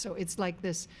 why? So it's like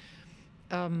this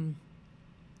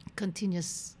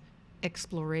continuous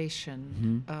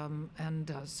exploration.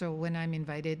 So when I'm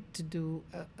invited to do,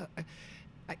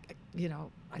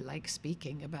 I like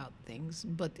speaking about things,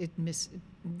 but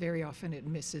very often it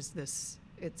misses this.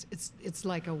 It's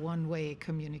like a one-way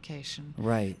communication.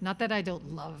 Right. Not that I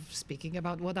don't love speaking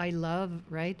about what I love,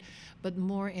 right? But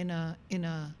more in a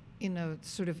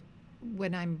sort of,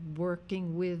 when I'm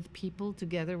working with people,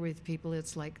 together with people,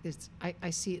 it's like this. I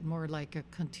see it more like a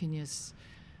continuous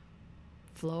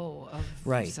flow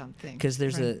of something. Because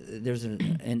there's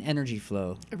an energy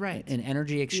flow, right? An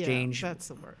energy exchange. Yeah, that's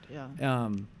the word. Yeah.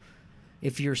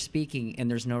 If you're speaking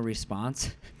and there's no response,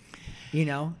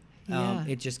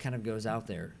 it just kind of goes out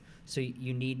there. So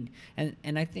you need,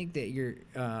 and I think that you're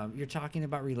talking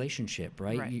about relationship,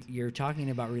 right? Right. You're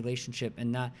talking about relationship,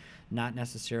 and not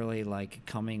necessarily like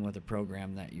coming with a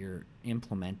program that you're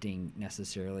implementing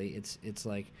necessarily. It's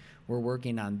like, we're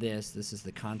working on this. This is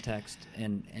the context,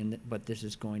 but this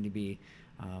is going to be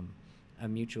a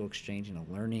mutual exchange and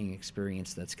a learning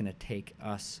experience that's going to take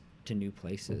us to new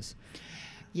places.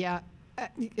 Yeah,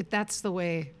 that's the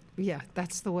way. Yeah,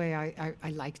 that's the way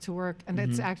I like to work. And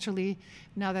it's actually,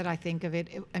 now that I think of it,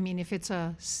 I mean, if it's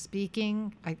a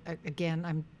speaking,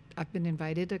 I've been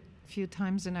invited a few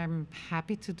times, and I'm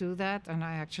happy to do that. And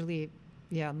I actually,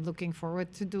 I'm looking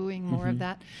forward to doing more of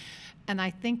that. And I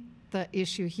think the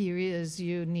issue here is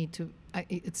you need to,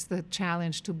 it's the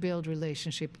challenge to build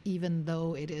relationship, even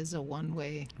though it is a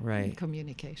one-way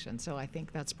communication. So I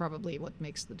think that's probably what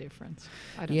makes the difference.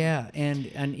 I don't know.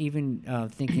 And even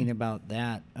thinking about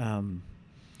that,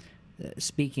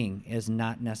 speaking is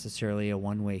not necessarily a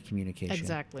one-way communication.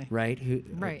 Exactly. Right?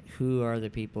 Who are the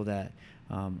people that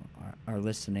are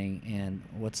listening, and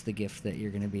what's the gift that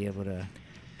you're going to be able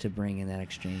to bring in that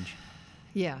exchange?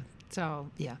 Yeah. So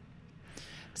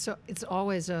So it's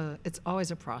always a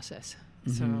process.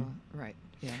 So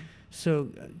So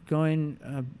going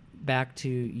back to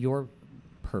your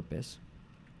purpose,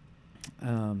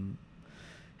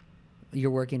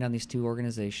 you're working on these two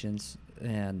organizations,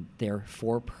 and they're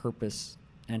for-purpose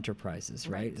enterprises,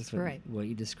 right? That's what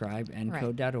you describe.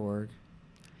 Encode.org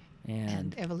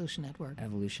and Evolution at Work.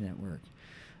 Evolution at Work.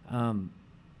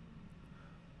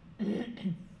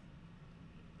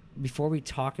 Before we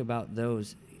talk about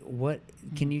those,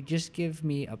 can you just give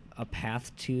me a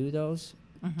path to those,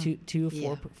 to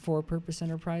a for-purpose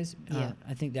enterprise?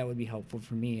 I think that would be helpful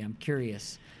for me. I'm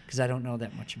curious because I don't know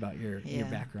that much about your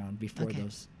background before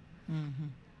those.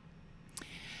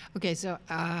 Okay, so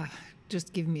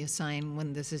just give me a sign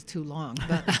when this is too long.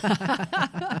 But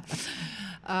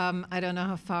I don't know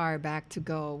how far back to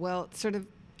go. Well, sort of.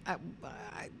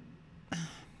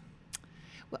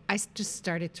 I just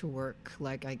started to work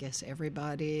like I guess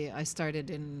everybody. I started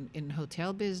in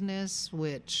hotel business,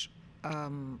 which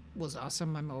was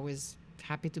awesome. I'm always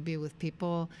happy to be with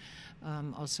people.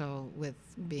 Also with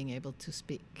being able to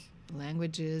speak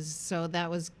languages. So that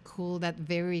was cool. That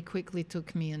very quickly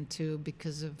took me into,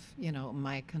 because of,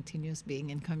 my continuous being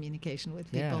in communication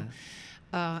with people,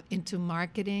 into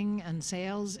marketing and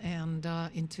sales, and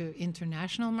into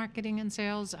international marketing and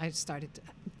sales. I started to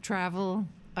travel.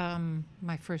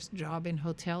 My first job in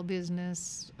hotel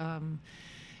business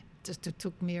just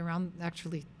took me around.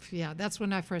 Actually, that's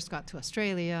when I first got to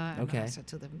Australia, and also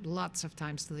to lots of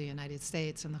times to the United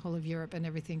States and the whole of Europe and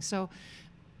everything. So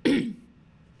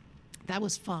that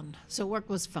was fun. So work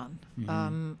was fun.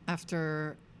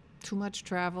 After too much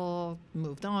travel,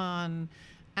 moved on.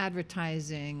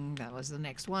 Advertising, that was the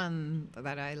next one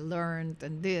that I learned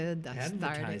and did. I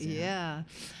started,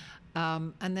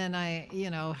 and then I,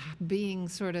 being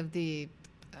sort of the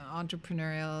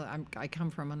entrepreneurial, I come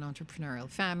from an entrepreneurial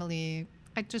family.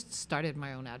 I just started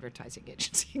my own advertising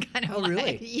agency.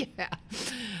 Really? Yeah.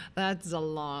 That's a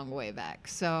long way back.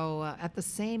 So at the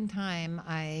same time,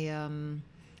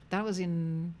 that was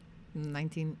in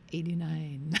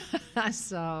 1989.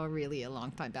 So really a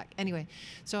long time back. Anyway,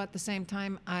 so at the same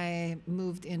time, I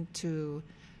moved into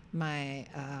my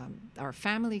our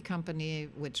family company,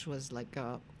 which was like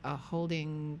a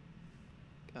holding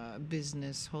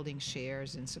business, holding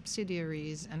shares in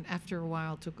subsidiaries, and after a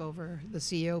while took over the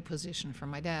CEO position from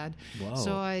my dad. Wow.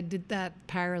 So I did that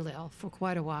parallel for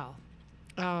quite a while,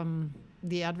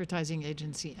 the advertising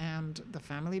agency and the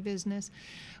family business,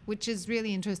 which is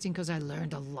really interesting because I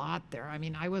learned a lot there. I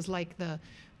mean, I was like the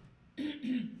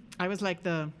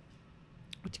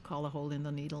what you call a hole in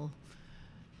the needle.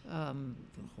 The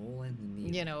hole in the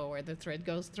needle. Where the thread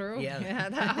goes through.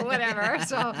 Yeah. Whatever.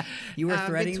 So you were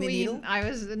threading the needle?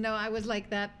 I was like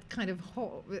that kind of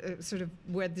sort of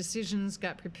where decisions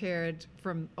got prepared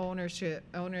from owners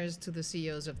to the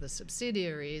CEOs of the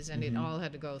subsidiaries, and it all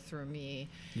had to go through me.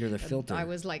 You're the filter. I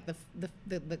was like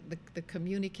the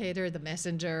communicator, the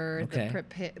messenger,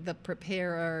 the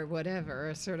preparer,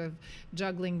 whatever, sort of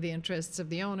juggling the interests of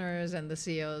the owners and the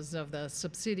CEOs of the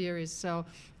subsidiaries. So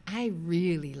I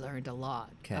really learned a lot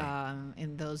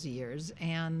in those years.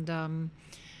 And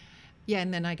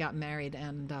and then I got married,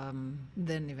 and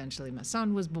then eventually my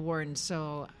son was born.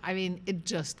 So, I mean, it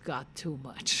just got too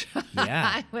much.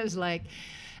 Yeah. I was like,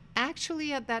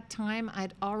 actually at that time,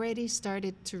 I'd already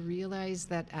started to realize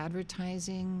that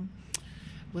advertising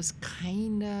was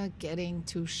kind of getting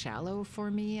too shallow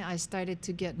for me. I started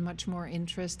to get much more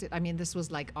interested. I mean, this was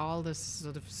like all this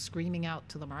sort of screaming out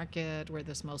to the market, we're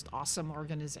this most awesome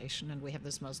organization and we have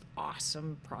this most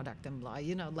awesome product and blah,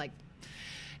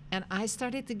 and I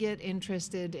started to get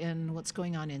interested in what's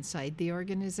going on inside the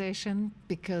organization,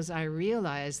 because I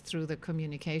realized through the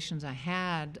communications I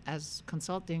had as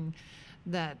consulting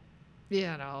that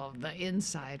the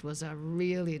inside was a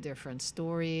really different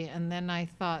story. And then I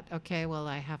thought, okay, well,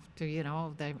 I have to,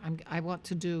 I want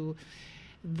to do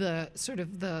the sort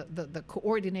of the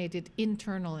coordinated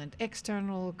internal and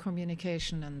external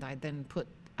communication. And I then put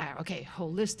okay,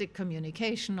 holistic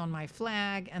communication on my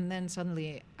flag, and then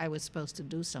suddenly I was supposed to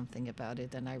do something about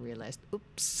it, and I realized,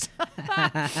 oops,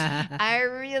 I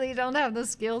really don't have the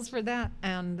skills for that.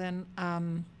 And then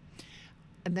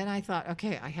I thought,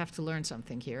 okay, I have to learn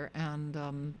something here,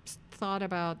 and thought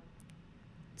about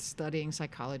studying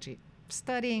psychology.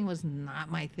 Studying was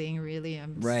not my thing, really.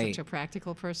 I'm such a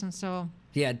practical person, so...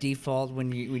 Yeah, default when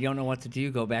we don't know what to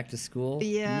do, go back to school.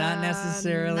 Yeah, not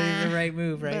necessarily the right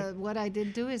move, right? But what I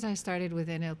did do is I started with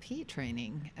NLP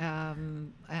training,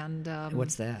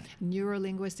 What's that?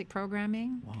 Neuro-linguistic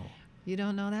programming. Whoa. You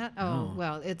don't know that? No. Oh,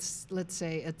 well, let's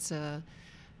say it's a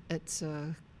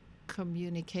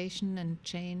communication and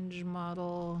change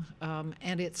model,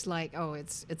 and it's like,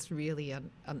 it's really an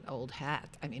old hat.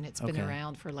 I mean, it's been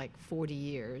around for like 40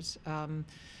 years.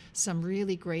 Some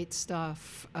really great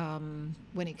stuff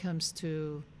when it comes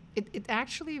to it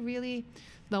actually really,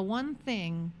 the one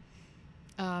thing,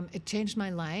 it changed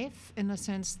my life in the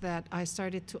sense that I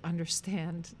started to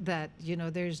understand that,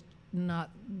 there's not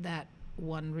that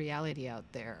one reality out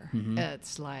there. Mm-hmm.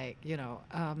 It's like,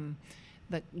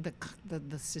 the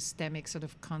systemic sort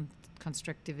of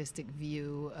constructivistic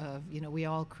view of, we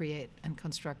all create and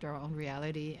construct our own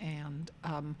reality. And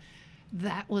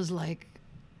that was like,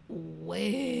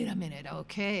 wait a minute,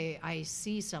 okay, I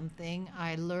see something,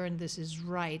 I learned this is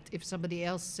right. If somebody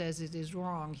else says it is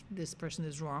wrong, this person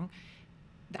is wrong.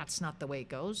 That's not the way it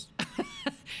goes.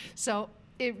 So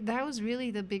that was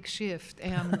really the big shift.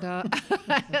 And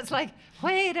it's like,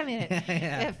 wait a minute.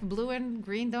 Yeah. If blue and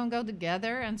green don't go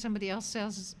together and somebody else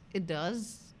says it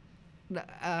does,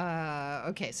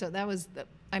 okay, so that was,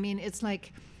 it's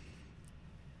like,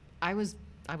 I was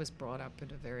brought up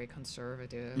in a very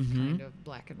conservative kind of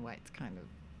black and white kind of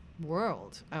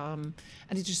world, and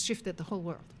it just shifted the whole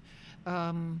world.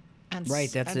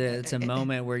 It's a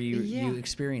moment where you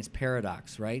experience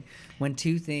paradox, right? When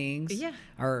two things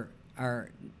are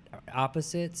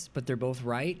opposites, but they're both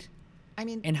right.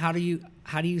 And how do you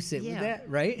sit with that,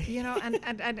 right?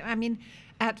 And I mean,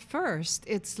 at first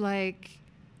it's like,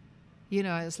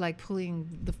 it's like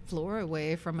pulling the floor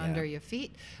away from under your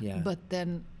feet. Yeah. But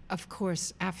then, of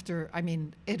course, after,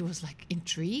 it was like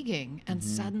intriguing, and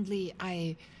suddenly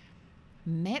I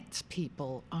met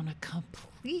people on a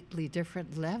completely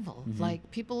different level,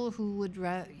 like people who would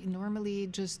normally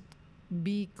just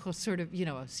be sort of,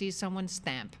 see someone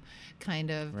stamp,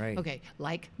 kind of, okay,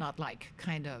 like, not like,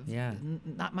 kind of,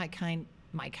 not my kind,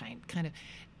 kind of,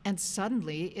 and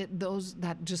suddenly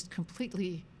that just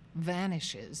completely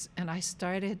vanishes, and I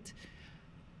started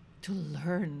to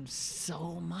learn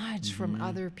so much from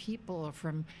other people,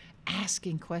 from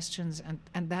asking questions,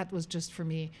 and that was just, for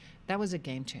me, that was a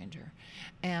game changer.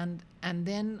 And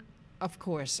then, of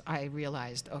course, I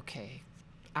realized, okay,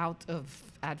 out of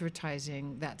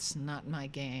advertising, that's not my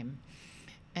game.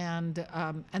 And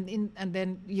then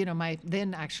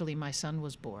actually my son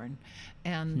was born,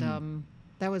 and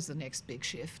that was the next big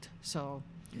shift. So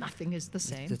nothing is the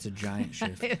same. That's a giant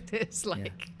shift. It is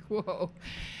like, whoa.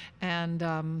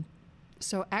 And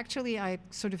so actually I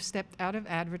sort of stepped out of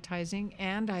advertising,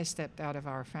 and I stepped out of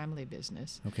our family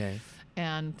business. Okay.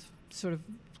 And sort of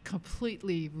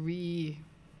completely reinvented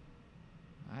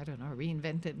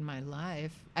my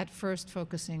life. At first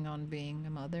focusing on being a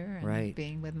mother and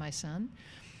being with my son,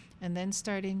 and then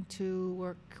starting to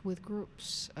work with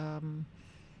groups.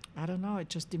 It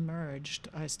just emerged.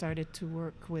 I started to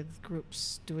work with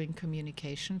groups doing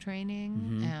communication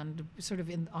training, and sort of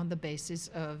on the basis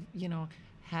of,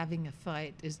 having a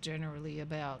fight is generally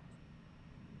about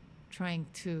trying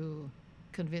to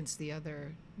convince the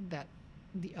other that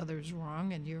the other's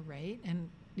wrong and you're right. And,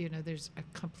 there's a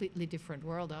completely different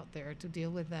world out there to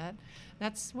deal with that.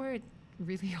 That's where it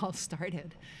really all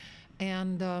started.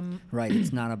 And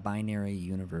it's not a binary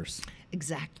universe.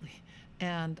 Exactly.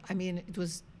 And it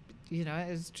was, it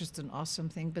was just an awesome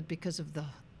thing. But because of the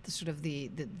sort of the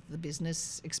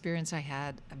business experience I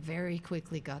had, I very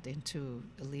quickly got into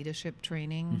leadership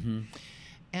training.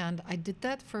 And I did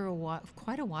that for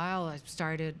quite a while. I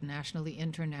started nationally,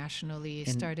 internationally.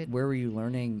 Where were you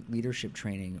learning leadership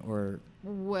training, or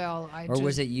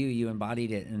was it you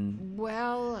embodied it?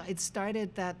 It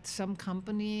started that some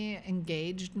company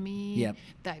engaged me. Yep.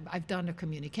 That I've done a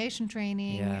communication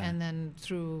training, and then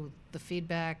through the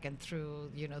feedback and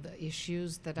through the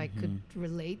issues that I could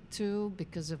relate to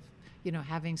because of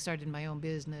having started my own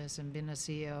business and been a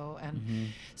CEO,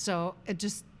 and so I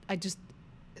just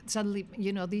suddenly,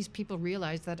 these people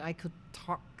realized that I could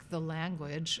talk the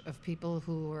language of people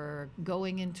who were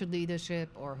going into leadership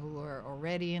or who were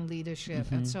already in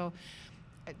leadership. And so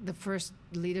the first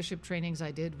leadership trainings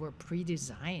I did were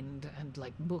pre-designed and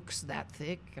like books that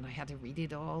thick, and I had to read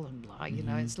it all and blah. You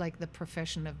know, it's like the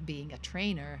profession of being a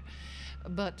trainer.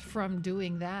 But from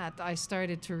doing that, I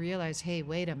started to realize, hey,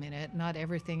 wait a minute, not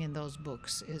everything in those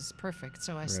books is perfect.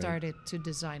 So I started to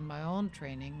design my own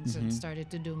trainings and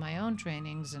started to do my own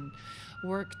trainings and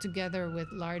work together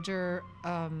with larger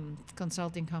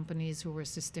consulting companies who were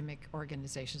systemic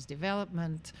organizations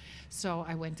development. So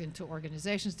I went into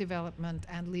organizations development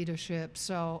and leadership.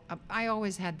 So I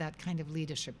always had that kind of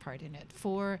leadership part in it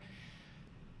for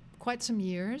quite some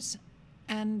years.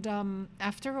 And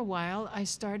after a while, I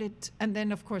started, and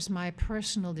then of course my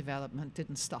personal development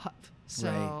didn't stop.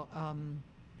 So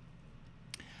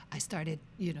I started,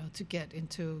 to get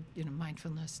into,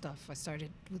 mindfulness stuff. I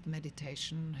started with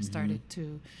meditation. I started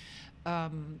to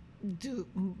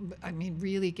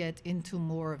really get into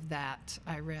more of that.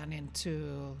 I ran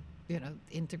into,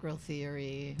 integral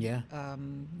theory. Yeah.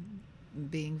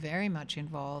 Being very much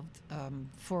involved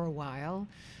for a while.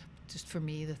 Just for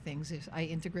me, the things is I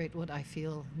integrate what I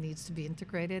feel needs to be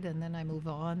integrated, and then I move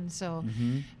on. So,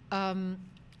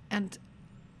 and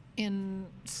in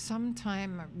some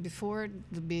time before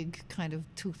the big kind of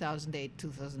 2008,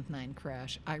 2009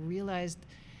 crash, I realized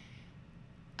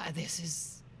this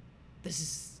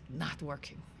is not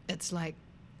working. It's like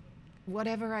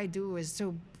whatever I do is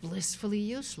so blissfully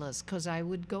useless, because I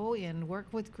would go in, work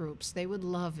with groups, they would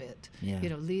love it,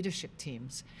 leadership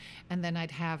teams, and then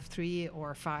I'd have 3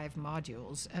 or 5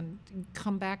 modules and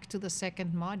come back to the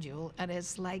second module, and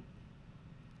it's like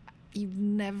you've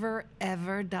never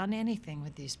ever done anything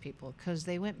with these people, because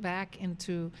they went back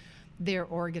into their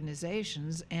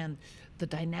organizations and the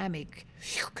dynamic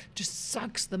just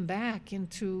sucks them back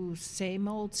into same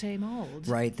old.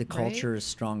 Right, the culture is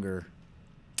stronger.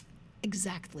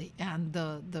 Exactly, and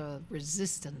the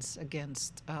resistance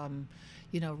against,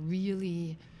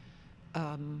 really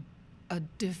a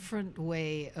different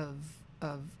way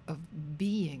of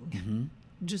being,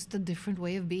 just a different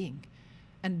way of being,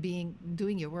 and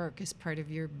doing your work is part of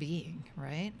your being,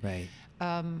 right? Right.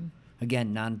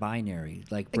 Again, non-binary,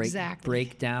 like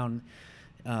break down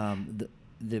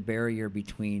the barrier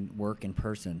between work and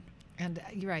person. And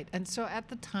you're right, and so at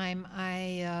the time,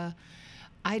 I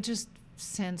just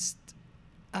sensed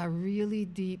a really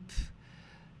deep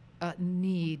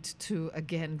need to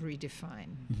again redefine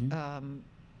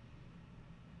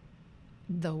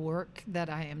the work that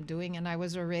I am doing, and I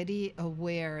was already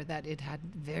aware that it had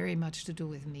very much to do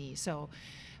with me. So,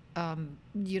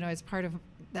 it's part of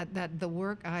that the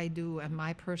work I do and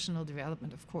my personal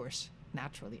development, of course,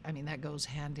 naturally. I mean, that goes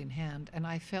hand in hand, and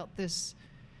I felt this.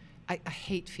 I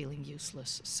hate feeling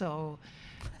useless. So,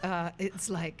 it's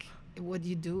like, what do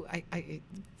you do? I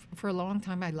for a long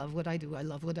time, I love what I do.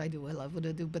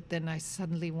 But then I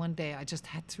suddenly, one day, I just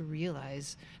had to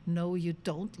realize, no, you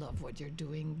don't love what you're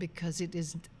doing, because it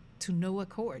isn't to no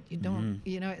accord. You don't,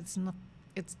 it's not,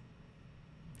 it's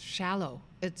shallow.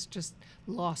 It's just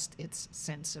lost its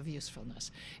sense of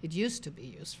usefulness. It used to be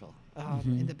useful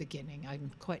in the beginning,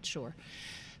 I'm quite sure.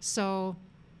 So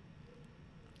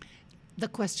the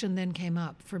question then came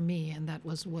up for me, and that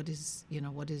was, what is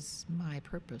my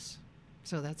purpose?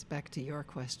 So that's back to your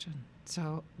question.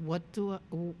 So what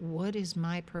is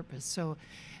my purpose? So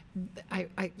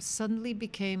I suddenly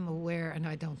became aware, and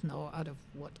I don't know out of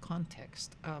what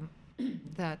context,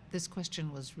 that this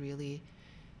question was really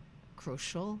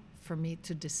crucial for me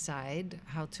to decide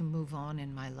how to move on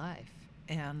in my life.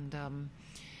 And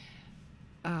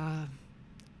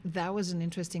that was an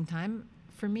interesting time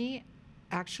for me,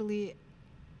 actually,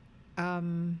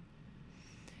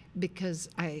 because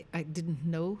I didn't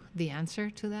know the answer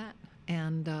to that,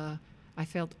 and I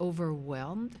felt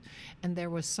overwhelmed, and there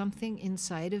was something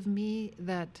inside of me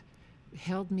that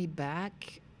held me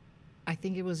back. I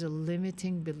think it was a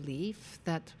limiting belief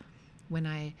that when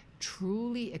I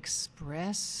truly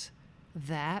express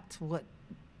that, what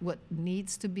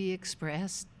needs to be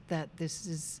expressed, that this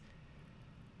is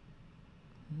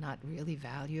not really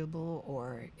valuable,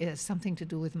 or it has something to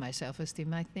do with my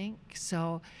self-esteem, I think.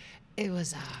 So it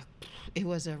was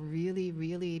a really,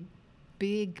 really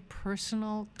big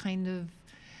personal kind of,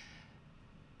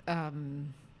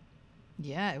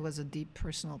 it was a deep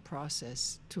personal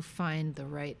process to find the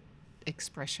right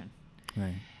expression.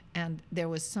 Right. And there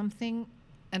was something,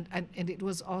 and it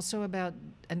was also about,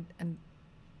 and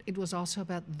it was also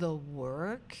about the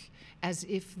work, as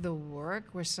if the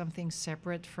work were something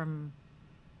separate from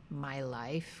my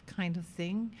life kind of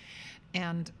thing.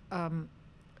 And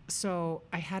so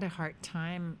I had a hard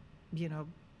time,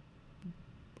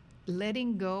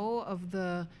 letting go of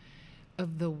the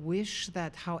of the wish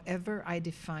that however I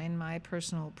define my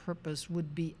personal purpose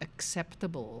would be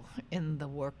acceptable in the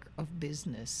work of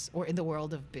business or in the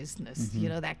world of business, you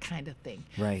know, that kind of thing.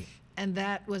 Right. And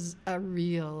that was a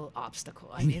real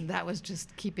obstacle. I mean, that was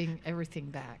just keeping everything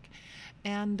back.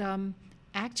 And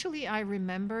actually, I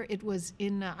remember it was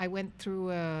I went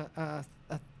through a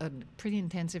pretty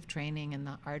intensive training in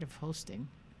the art of hosting.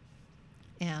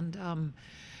 And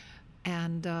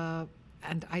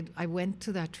I went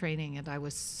to that training, and I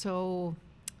was so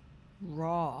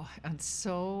raw and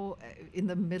so in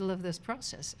the middle of this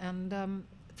process. And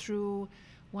through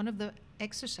one of the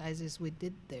exercises we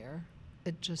did there,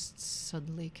 it just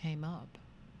suddenly came up.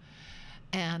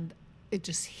 And it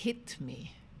just hit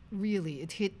me. Really,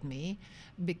 it hit me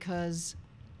because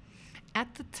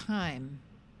at the time,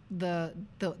 the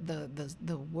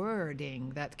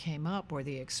wording that came up, or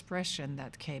the expression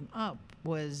that came up,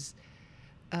 was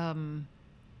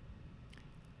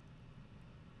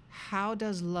how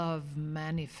does love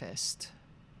manifest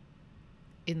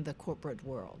in the corporate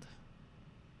world?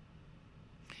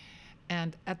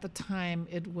 And at the time,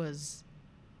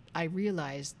 I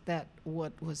realized that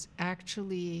what was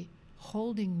actually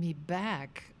holding me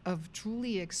back of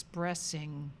truly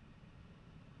expressing,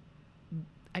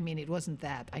 I mean, it wasn't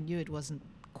that. I knew it wasn't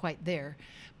quite there.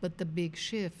 But the big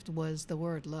shift was the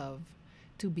word love,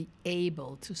 to be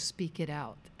able to speak it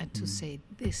out and to say,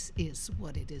 this is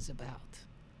what it is about.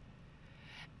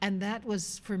 And that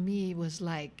was, for me, was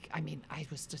like, I mean, I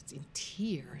was just in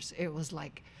tears. It was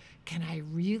like, can I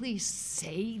really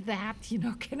say that? You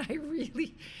know, can I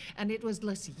really? And it was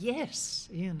less, yes,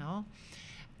 you know.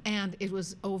 And it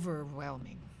was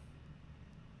overwhelming.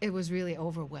 It was really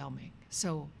overwhelming.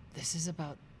 So this is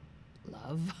about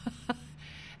love.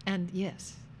 And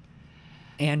yes.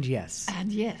 And yes.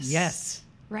 And yes. Yes.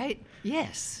 Right?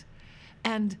 Yes.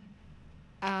 And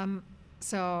and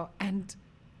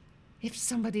if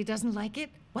somebody doesn't like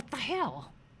it, what the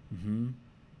hell? Mm-hmm.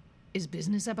 Is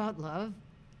business about love?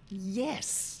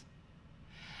 Yes.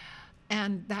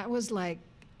 And that was like,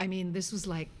 I mean, this was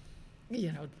like,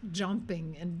 you know,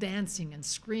 jumping and dancing and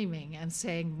screaming and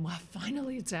saying, well,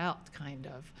 finally it's out, kind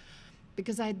of.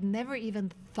 Because I'd never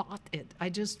even thought it. I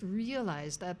just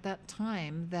realized at that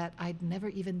time that I'd never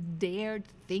even dared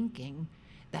thinking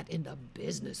that in the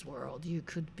business world you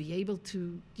could be able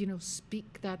to, you know,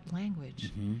 speak that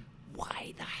language. Mm-hmm.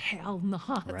 Why the hell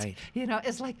not? Right. You know,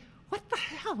 it's like, what the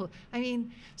hell? I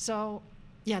mean, so,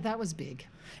 yeah, that was big.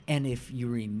 And if you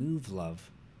remove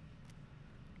love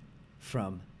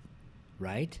from,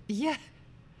 right? Yeah.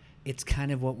 It's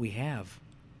kind of what we have.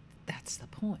 That's the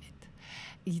point.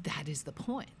 That is the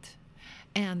point.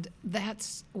 And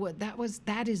that's what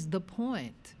that is the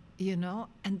point, you know?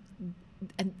 And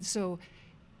so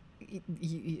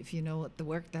if you know what the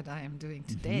work that I am doing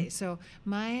today, so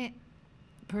my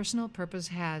personal purpose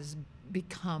has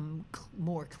become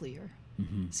more clear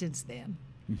since then.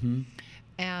 Mm-hmm.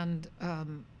 And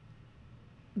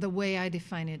the way I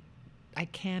define it, I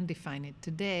can define it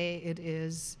today, it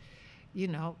is, you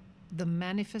know, the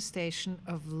manifestation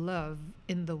of love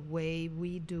in the way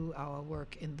we do our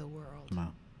work in the world.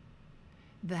 Wow.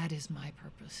 That is my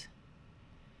purpose.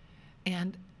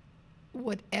 And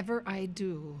whatever I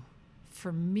do,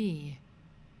 for me,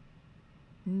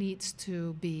 needs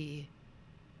to be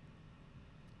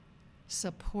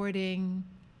supporting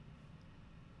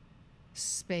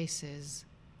spaces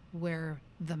where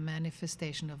the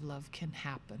manifestation of love can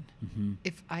happen. Mm-hmm.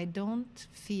 If I don't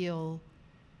feel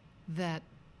that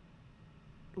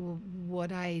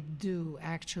what I do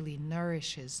actually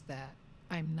nourishes that,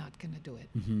 I'm not going to do it.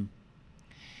 Mm-hmm.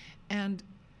 And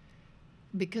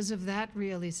because of that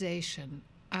realization,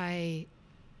 I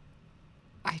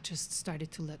just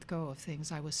started to let go of things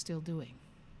I was still doing.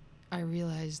 I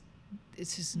realized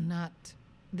this is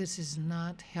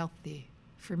not healthy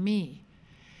for me.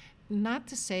 Not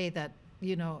to say that,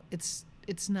 you know, it's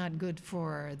not good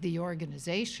for the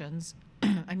organizations.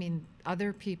 I mean,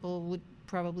 other people would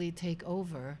probably take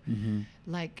over. Mm-hmm.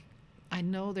 Like, I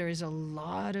know there is a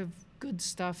lot of good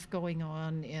stuff going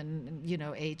on in, you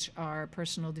know, HR,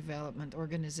 personal development,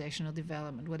 organizational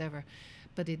development, whatever,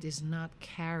 but it is not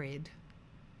carried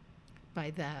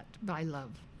by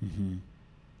love, Mm-hmm.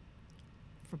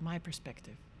 from my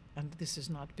perspective. And this is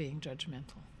not being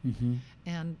judgmental. Mm-hmm.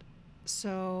 And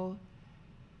so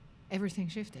everything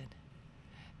shifted.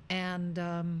 And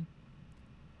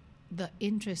the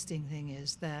interesting thing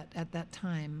is that at that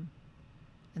time,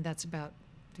 and that's about,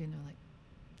 you know, like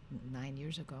 9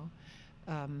 years ago,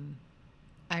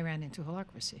 I ran into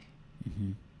Holacracy.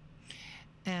 Mm-hmm.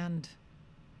 And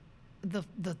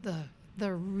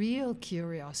the real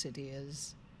curiosity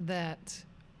is that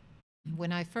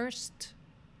When I first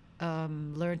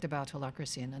learned about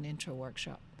Holacracy in an intro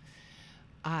workshop,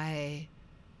 I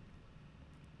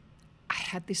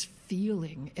had this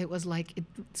feeling. It was like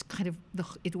it's kind of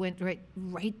it went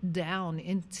right down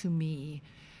into me.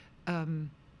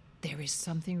 There is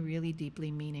something really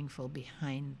deeply meaningful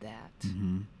behind that.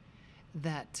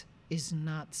 That is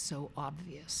not so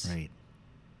obvious. Right.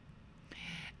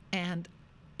 And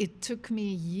it took me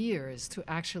years to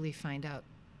actually find out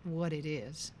what it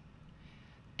is.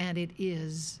 And it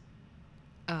is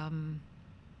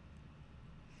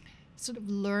sort of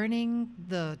learning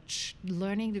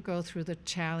to go through the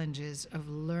challenges of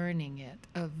learning it,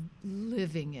 of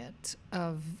living it,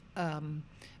 of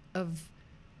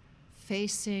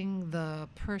facing the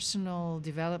personal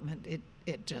development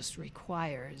it just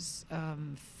requires,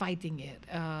 fighting it,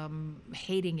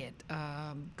 hating it,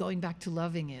 going back to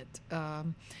loving it,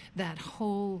 that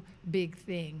whole big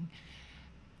thing.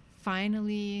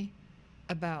 Finally,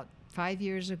 about 5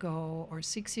 years ago or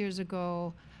 6 years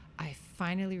ago, I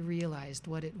finally realized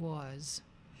what it was.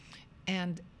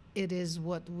 And it is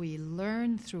what we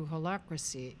learn through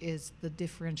Holacracy is the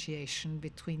differentiation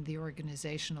between the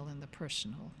organizational and the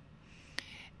personal,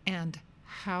 and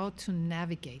how to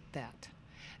navigate that.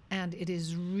 And it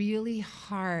is really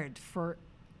hard for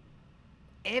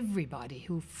everybody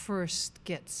who first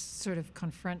gets sort of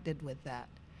confronted with that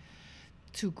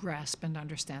to grasp and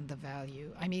understand the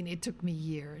value. I mean, it took me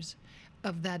years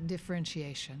of that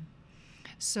differentiation.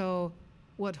 So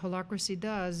what Holacracy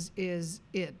does is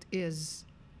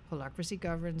Holacracy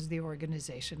governs the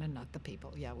organization and not the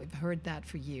people. Yeah, we've heard that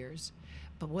for years.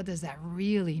 But what does that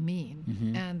really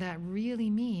mean? And that really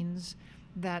means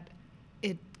that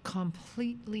it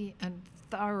completely and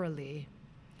thoroughly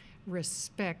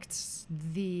respects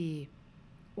the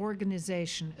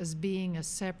organization as being a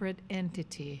separate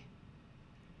entity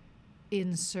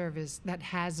in service that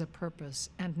has a purpose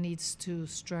and needs to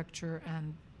structure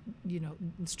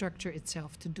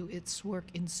itself to do its work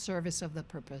in service of the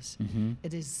purpose.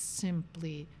 It is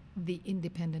simply the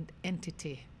independent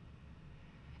entity.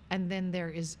 And then there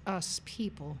is us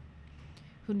people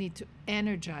who need to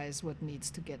energize what needs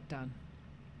to get done.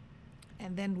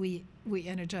 And then we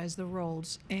energize the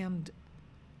roles, and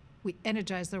we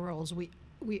energize the roles. We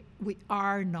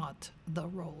are not the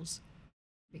roles,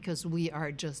 because we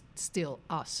are just still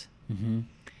us.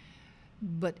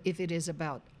 But if it is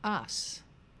about us,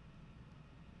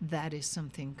 that is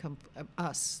something,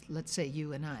 us, let's say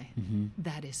you and I,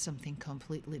 that is something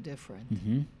completely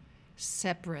different,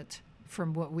 separate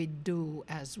from what we do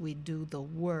as we do the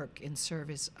work in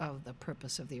service of the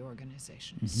purpose of the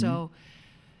organization. So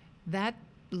that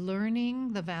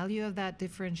learning the value of that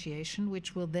differentiation,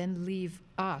 which will then leave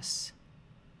us,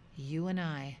 you and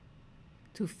I,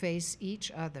 to face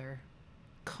each other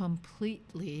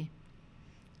completely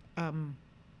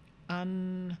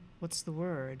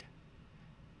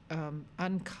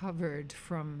uncovered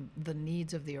from the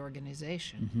needs of the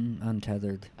organization.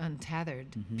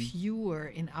 Untethered, pure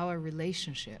in our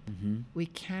relationship. We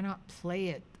cannot play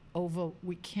it over.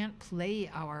 We can't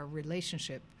play our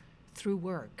relationship through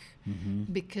work,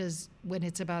 because when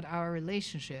it's about our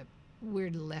relationship,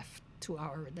 we're left to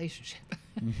our relationship.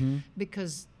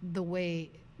 Because the way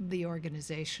the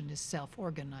organization is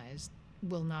self-organized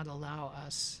will not allow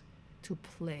us to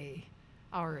play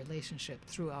our relationship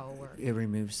through our work. It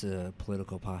removes the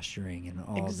political posturing and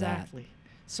all exactly.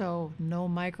 So no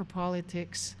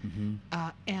micropolitics,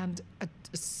 and a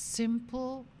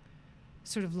simple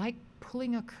sort of like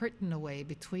pulling a curtain away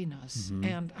between us,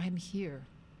 and I'm here.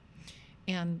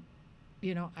 And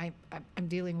I'm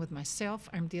dealing with myself,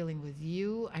 I'm dealing with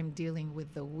you, I'm dealing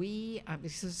with the we.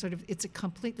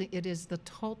 It is the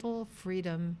total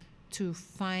freedom to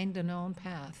find an own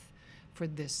path for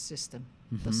this system,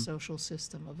 the social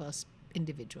system of us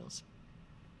individuals.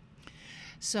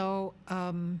 So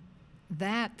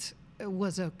that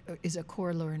is a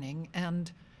core learning,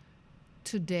 and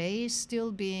today,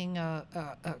 still being a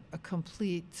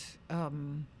complete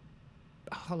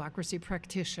Holacracy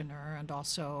practitioner and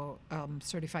also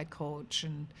certified coach,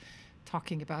 and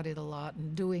talking about it a lot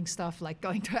and doing stuff like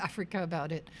going to Africa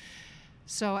about it.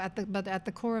 So at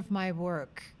the core of my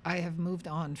work, I have moved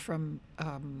on from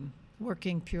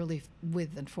working purely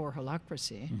with and for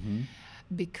Holacracy,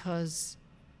 because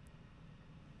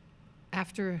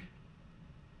after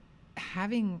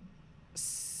having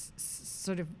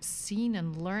sort of seen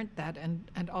and learned that,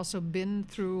 and also been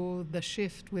through the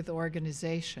shift with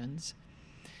organizations,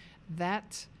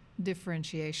 that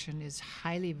differentiation is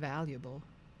highly valuable.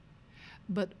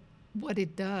 But what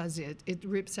it does, it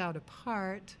rips out a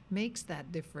part, makes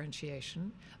that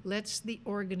differentiation, lets the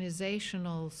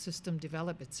organizational system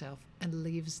develop itself, and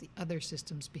leaves the other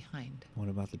systems behind. What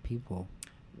about the people?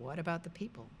 What about the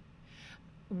people?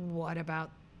 What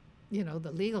about,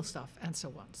 the legal stuff and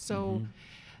so on? So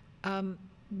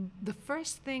the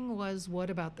first thing was, what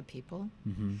about the people?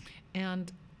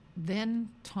 And then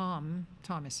Tom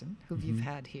Thomason, who you've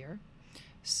had here,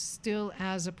 still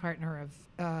as a partner of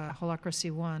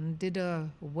Holacracy 1, did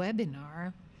a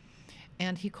webinar,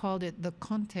 and he called it The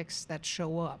Contexts That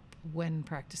Show Up When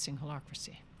Practicing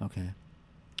Holacracy. Okay.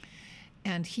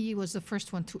 And he was the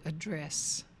first one to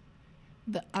address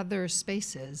the other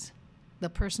spaces, the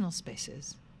personal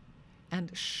spaces,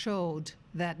 and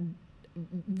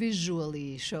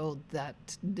visually showed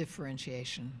that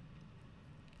differentiation.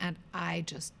 And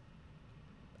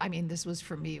this was,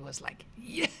 for me, it was like,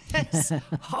 yes,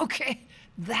 okay,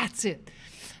 that's it.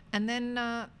 And then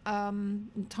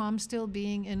Tom still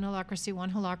being in Holacracy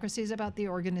 1. Holacracy is about the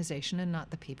organization and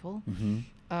not the people.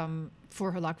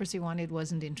 For Holacracy 1, it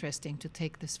wasn't interesting to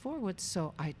take this forward,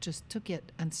 so I just took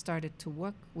it and started to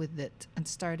work with it and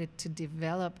started to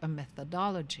develop a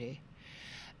methodology.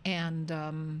 And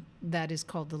that is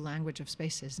called the language of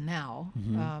spaces now,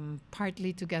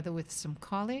 partly together with some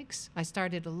colleagues. I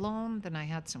started alone, then I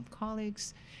had some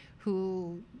colleagues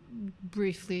who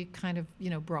briefly kind of,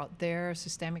 brought their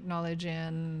systemic knowledge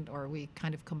in, or we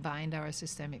kind of combined our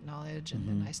systemic knowledge. And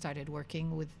then I started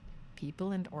working with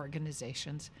people and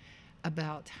organizations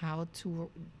about how to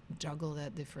juggle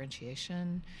that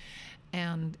differentiation.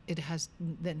 And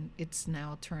it's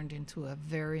now turned into a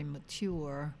very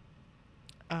mature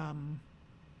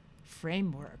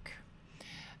framework,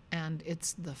 and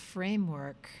it's the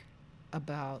framework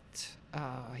about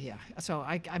So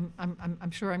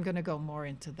I'm sure I'm going to go more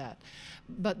into that,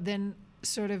 but then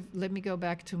sort of let me go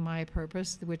back to my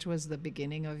purpose, which was the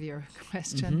beginning of your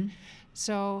question.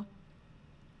 So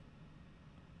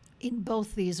in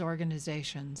both these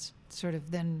organizations, sort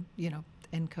of then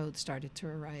ENCODE started to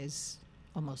arise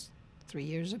almost 3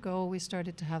 years ago. We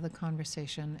started to have the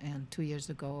conversation, and 2 years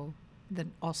ago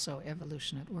then also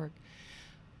Evolution at Work,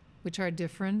 which are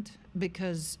different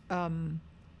because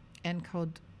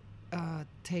ENCODE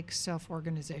takes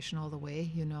self-organization all the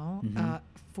way,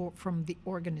 from the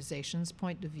organization's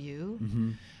point of view,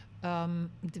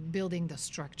 building the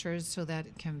structures so that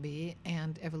it can be,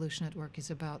 and Evolution at Work is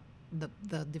about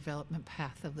the development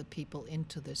path of the people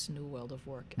into this new world of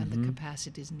work and the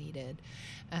capacities needed,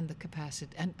 and the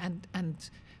capacity and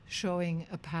showing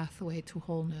a pathway to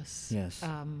wholeness. Yes.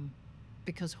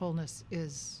 Because wholeness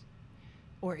is,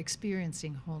 or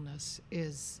experiencing wholeness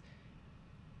is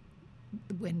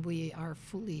when we are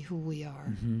fully who we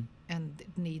are, and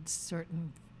it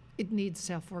needs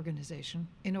self-organization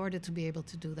in order to be able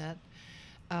to do that,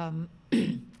 and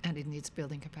it needs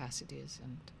building capacities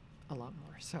and a lot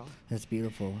more. So that's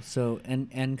beautiful. So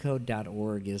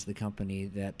encode.org is the company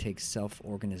that takes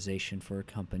self-organization for a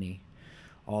company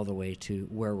all the way to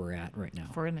where we're at right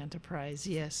now. For an enterprise,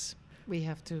 yes. We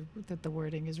have to, that the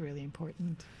wording is really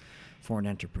important. For an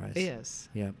enterprise. Yes.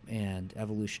 Yep. And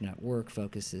Evolution at Work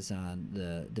focuses on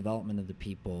the development of the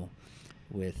people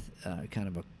with kind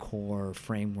of a core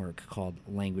framework called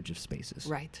language of spaces.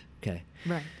 Right. Okay.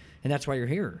 Right. And that's why you're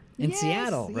here in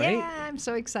Seattle, right? Yeah, I'm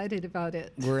so excited about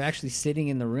it. We're actually sitting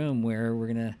in the room where we're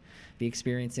going to be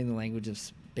experiencing the language of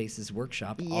spaces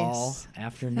workshop all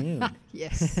afternoon.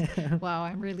 Yes. Wow,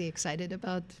 I'm really excited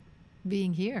about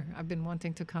being here. I've been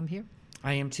wanting to come here.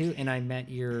 I am too, and I met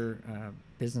your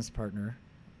business partner,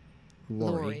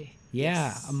 Lori. Yeah,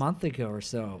 yes. A month ago or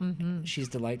so. She's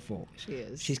delightful. She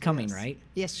is. She's coming, right?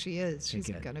 Yes, she is. She's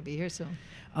going to be here soon.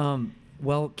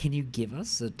 Well, can you give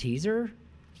us a teaser?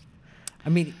 I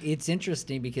mean, it's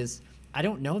interesting because I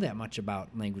don't know that much about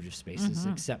language of spaces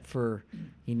except for,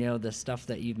 the stuff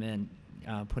that you've been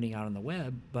putting out on the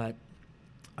web. But,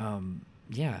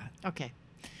 yeah. Okay.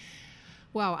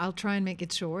 Wow, I'll try and make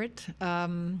it short.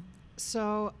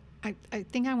 So I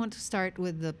think I want to start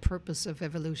with the purpose of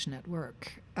Evolution at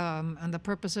Work. And the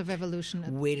purpose of Evolution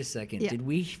at... Wait a second. Yeah. Did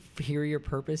we hear your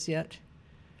purpose yet?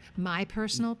 My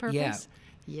personal purpose? Yeah.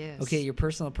 Yes. Okay, your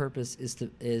personal purpose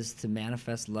is to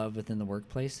manifest love within the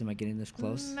workplace. Am I getting this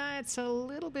close? No, it's a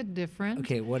little bit different.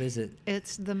 Okay, what is it?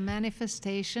 It's the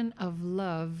manifestation of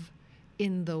love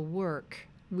in the work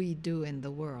we do in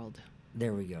the world.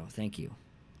 There we go. Thank you.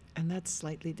 And that's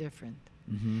slightly different.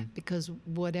 Because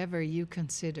whatever you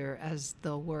consider as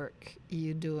the work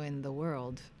you do in the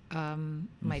world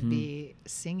might be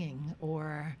singing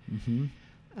or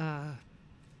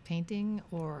painting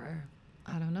or,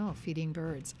 I don't know, feeding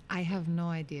birds. I have no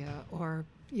idea. Or,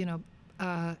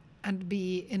 and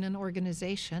be in an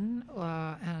organization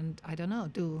and I don't know,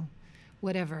 do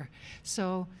whatever.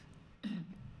 So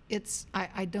it's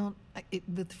I don't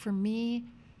for me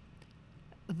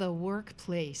the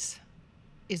workplace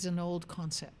is an old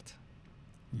concept.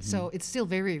 So it's still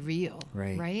very real,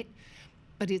 right?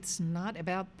 But it's not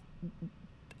about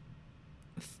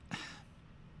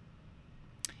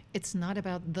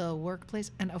the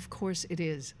workplace, and of course it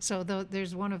is. So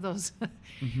there's one of those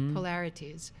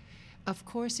polarities. Of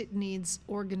course it needs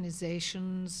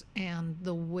organizations and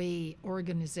the way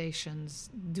organizations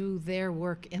do their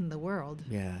work in the world.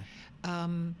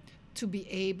 To be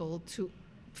able to,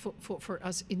 for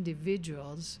us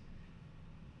individuals,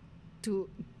 to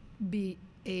be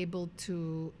able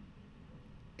to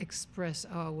express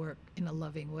our work in a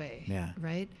loving way,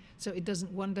 right? So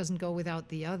one doesn't go without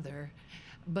the other,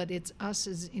 but it's us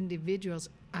as individuals.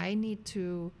 I need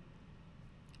to,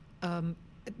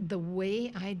 the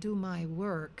way I do my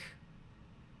work,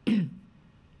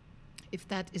 if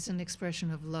that is an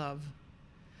expression of love,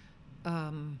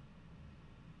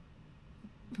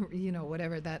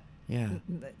 whatever that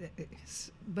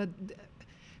is, but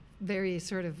very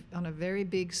sort of on a very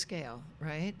big scale,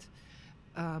 right?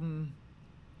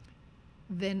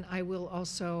 Then I will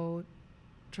also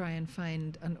try and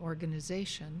find an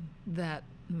organization that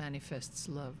manifests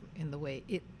love in the way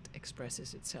it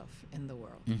expresses itself in the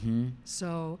world.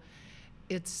 So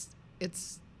it's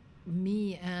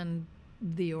me and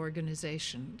the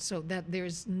organization, so that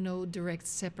there's no direct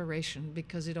separation,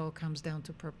 because it all comes down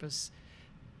to purpose.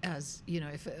 As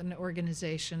if an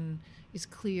organization is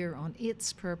clear on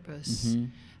its purpose,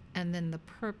 and then the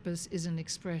purpose is an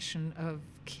expression of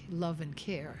love and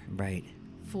care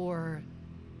for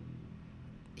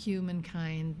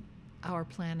humankind, our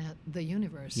planet, the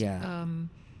universe,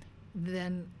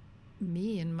 then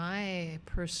me and my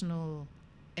personal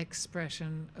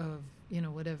expression of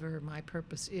whatever my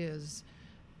purpose is,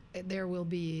 there will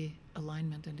be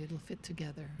alignment and it'll fit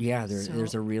together.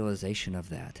 There's a realization of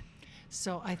that.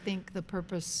 So I think the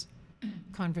purpose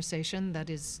conversation that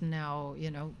is now,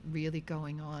 really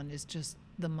going on is just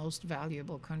the most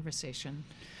valuable conversation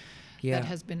that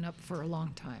has been up for a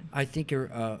long time. I think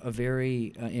a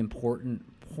very important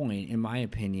point, in my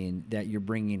opinion, that you're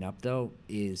bringing up, though,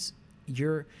 is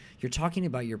you're talking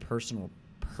about your personal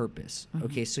purpose.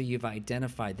 Okay, so you've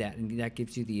identified that, and that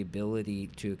gives you the ability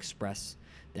to express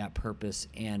that purpose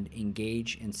and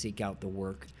engage and seek out the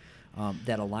work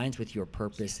that aligns with your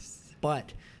purpose.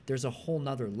 But there's a whole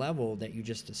nother level that you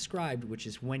just described, which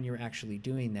is when you're actually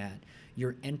doing that,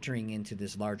 you're entering into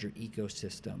this larger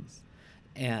ecosystem.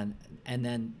 And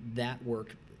then that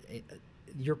work,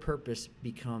 your purpose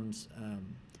becomes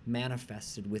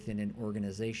manifested within an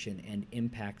organization and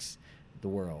impacts the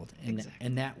world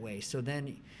in that way. So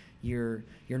then you're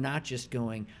not just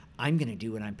going, I'm going to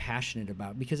do what I'm passionate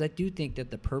about, because I do think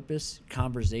that the purpose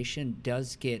conversation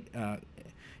does get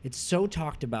it's so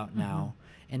talked about now.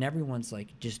 And everyone's like,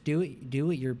 just do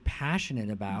what you're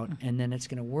passionate about, and then it's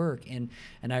going to work. And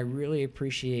I really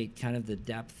appreciate kind of the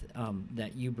depth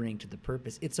that you bring to the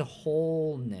purpose. It's a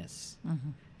wholeness.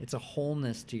 It's a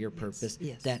wholeness to your purpose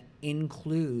that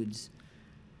includes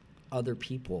other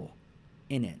people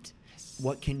in it.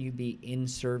 What can you be in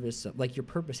service of? Like, your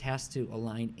purpose has to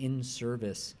align in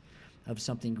service of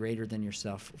something greater than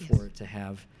yourself for it to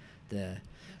have the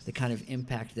kind of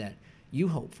impact that you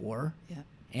hope for.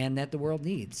 And that the world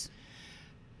needs.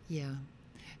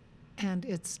 And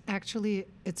it's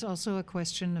also a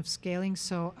question of scaling.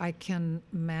 So I can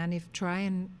try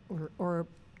and or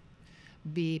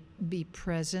be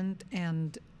present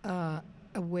and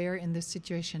aware in this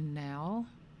situation now,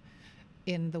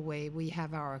 in the way we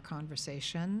have our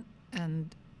conversation,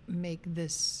 and make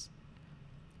this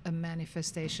a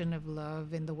manifestation of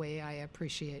love in the way I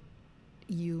appreciate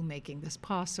you making this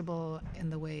possible, in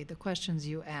the way the questions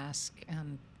you ask,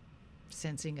 and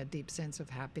sensing a deep sense of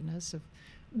happiness of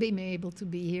being able to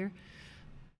be here.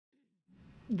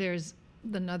 There's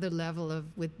another level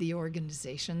with the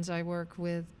organizations I work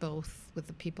with, both with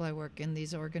the people I work in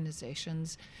these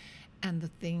organizations and the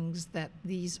things that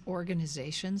these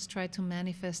organizations try to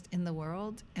manifest in the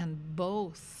world. And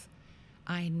both,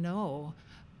 I know,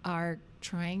 are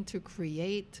trying to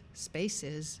create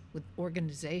spaces with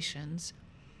organizations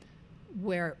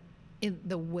where in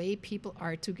the way people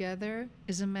are together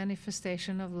is a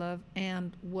manifestation of love,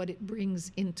 and what it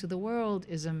brings into the world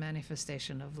is a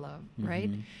manifestation of love,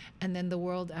 right? And then the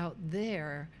world out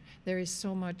there, there is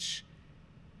so much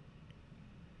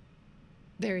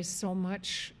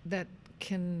that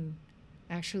can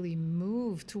actually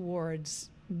move towards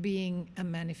being a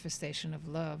manifestation of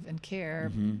love and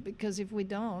care, because if we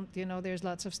don't, there's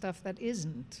lots of stuff that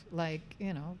isn't, like,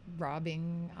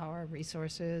 robbing our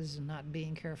resources, not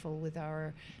being careful with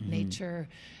our nature,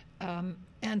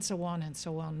 and so on and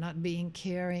so on, not being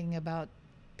caring about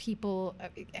people.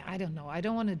 I don't know. I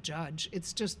don't want to judge.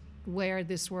 It's just where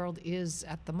this world is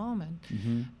at the moment.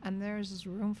 And there's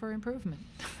room for improvement.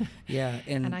 Yeah.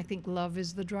 And I think love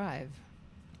is the drive.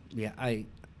 Yeah, I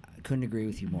couldn't agree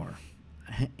with you more.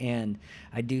 And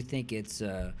I do think it's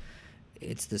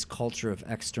this culture of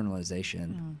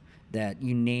externalization that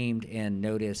you named and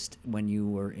noticed when you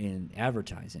were in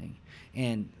advertising.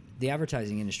 And the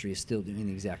advertising industry is still doing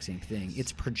the exact same thing.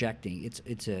 It's projecting.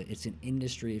 It's an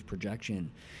industry of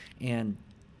projection, and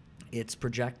it's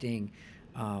projecting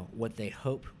what they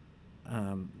hope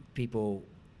people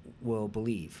will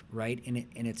believe, right? And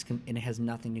it has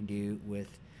nothing to do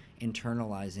with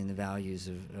internalizing the values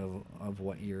of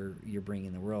what you're bringing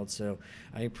in the world. So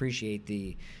I appreciate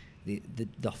the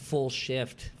full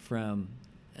shift from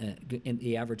in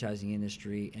the advertising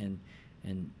industry and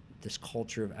this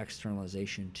culture of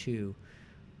externalization to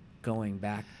going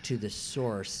back to the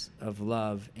source of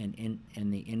love and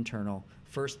the internal,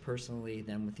 first personally,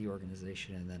 then with the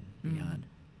organization, and then beyond.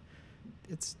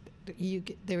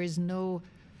 There is no,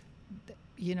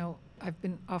 I've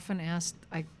been often asked,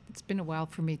 it's been a while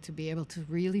for me to be able to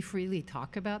really freely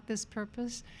talk about this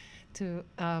purpose,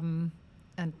 and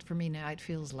for me now it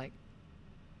feels like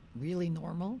really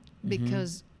normal,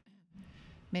 because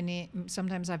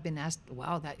sometimes I've been asked,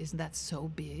 wow, isn't that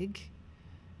so big?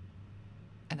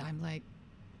 And I'm like,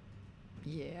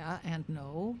 yeah and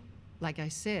no. Like I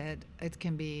said, it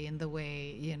can be in the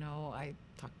way, I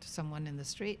talk to someone in the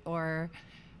street, or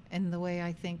in the way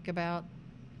I think about,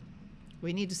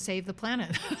 we need to save the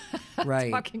planet.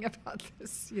 Right. Talking about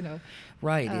this,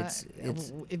 Right.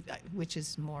 Which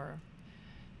is more,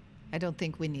 I don't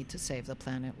think we need to save the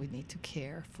planet. We need to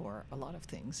care for a lot of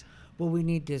things. Well, we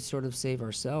need to sort of save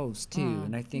ourselves too,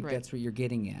 and I think that's what you're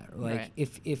getting at. Like,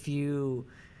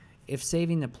 if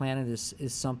saving the planet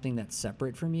is something that's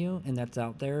separate from you and that's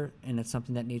out there and it's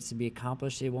something that needs to be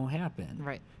accomplished, it won't happen.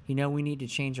 Right. We need to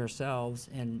change ourselves,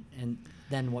 and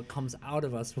then what comes out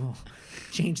of us will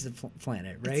change the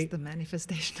planet, right? It's the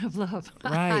manifestation of love.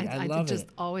 Right. I love it. It just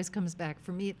always comes back.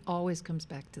 For me, it always comes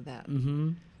back to that.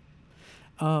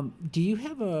 Do you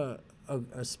have a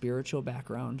spiritual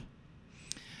background?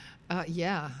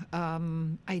 Yeah,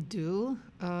 I do,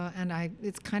 and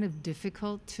it's kind of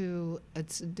difficult to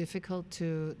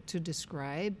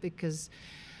describe, because,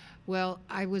 well,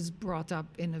 I was brought up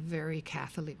in a very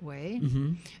Catholic way,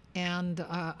 and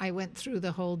I went through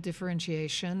the whole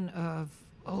differentiation of,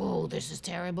 oh, this is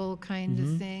terrible kind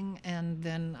of thing, and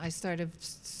then I started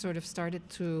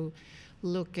to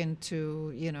look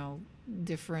into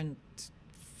different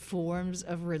forms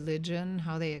of religion,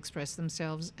 how they express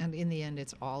themselves, and in the end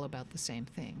it's all about the same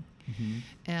thing.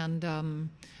 And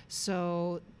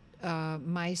so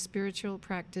my spiritual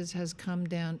practice has come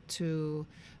down to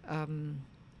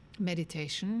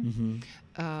meditation,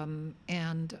 and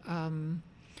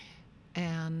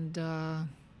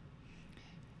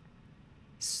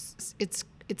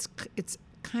it's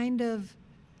kind of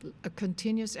a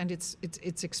continuous, and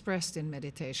it's expressed in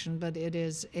meditation, but it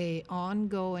is a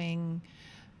ongoing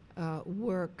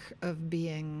work of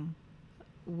being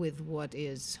with what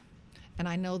is. And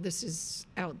I know this is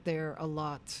out there a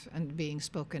lot and being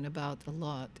spoken about a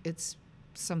lot. It's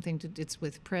it's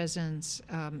with presence.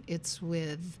 It's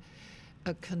with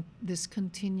this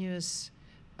continuous,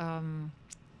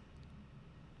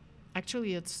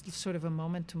 actually it's sort of a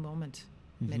moment-to-moment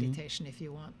meditation, if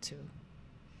you want to.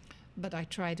 But I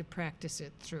try to practice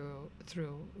it through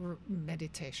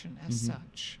meditation as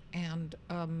such. And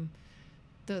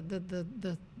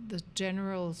the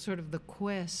general sort of the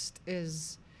quest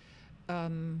is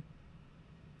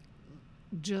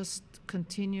just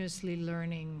continuously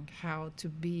learning how to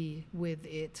be with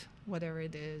it, whatever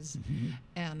it is,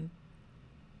 and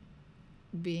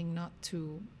being not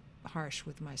too harsh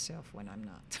with myself when I'm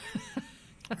not.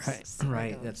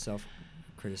 Right. That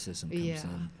self-criticism comes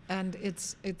in. And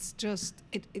it's just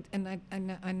and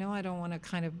I know I don't want to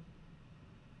kind of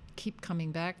keep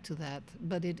coming back to that,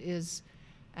 but it is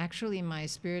actually my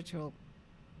spiritual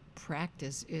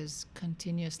practice is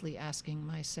continuously asking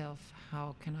myself,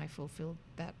 how can I fulfill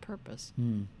that purpose?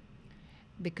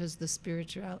 Because the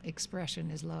spiritual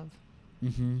expression is love.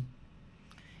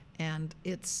 And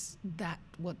it's that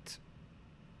what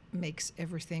makes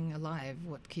everything alive,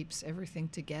 what keeps everything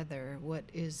together, what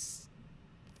is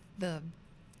the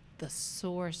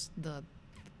source,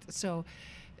 so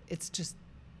it's just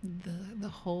the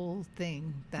whole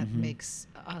thing that Mm-hmm. makes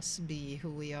us be who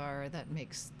we are, that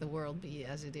makes the world be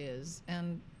as it is.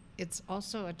 And it's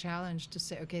also a challenge to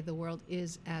say, okay, the world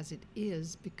is as it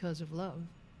is because of love.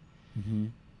 Mm-hmm.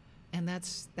 And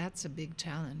that's a big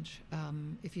challenge.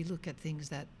 If you look at things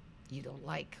that you don't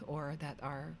like, or that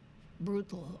are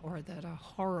brutal, or that are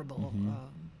horrible,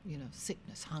 Mm-hmm.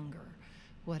 Sickness, hunger,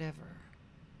 whatever.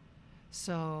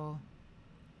 So,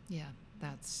 yeah,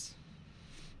 that's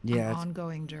an Yeah,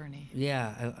 ongoing journey.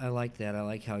 yeah, I like that. I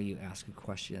like how you ask a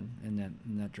question,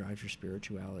 and that drives your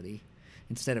spirituality.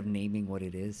 Instead of naming what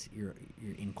it is, you're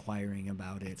inquiring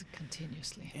about it. It's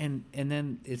continuously. And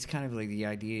then it's kind of like the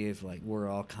idea of like we're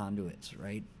all conduits,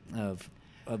 right? Of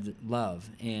the love,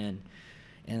 and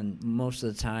most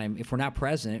of the time, if we're not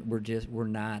present, we're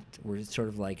sort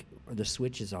of like the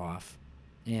switch is off,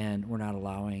 and we're not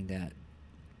allowing that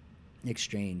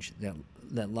exchange,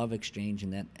 that love exchange,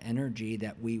 and that energy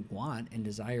that we want and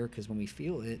desire, because when we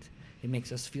feel it, it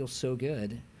makes us feel so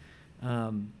good.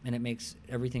 And it makes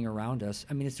everything around us.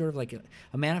 I mean, it's sort of like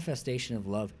a manifestation of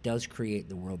love does create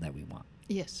the world that we want.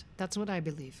 Yes, that's what I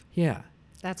believe. Yeah.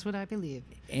 That's what I believe.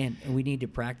 And we need to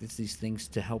practice these things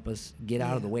to help us get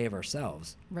out of the way of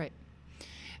ourselves. Right.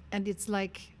 And it's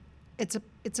like, it's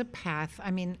a path. I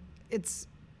mean, it's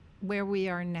where we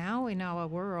are now in our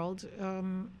world,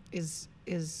 is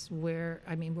where,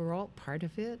 I mean, we're all part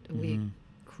of it. Mm-hmm. We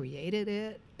created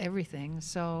it, everything.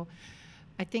 So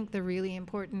I think the really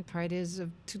important part is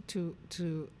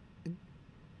to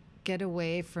get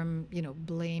away from,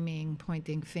 blaming,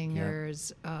 pointing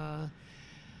fingers. Yep.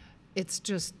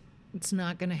 It's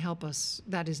not going to help us.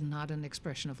 That is not an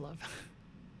expression of love.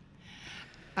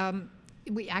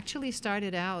 We actually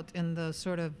started out in the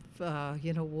sort of,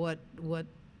 what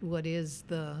is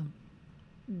the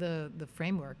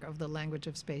framework of the language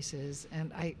of spaces,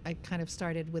 and I kind of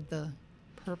started with the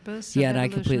purpose. Yeah, and I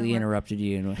completely interrupted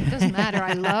you. It doesn't matter.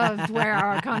 I loved where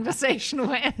our conversation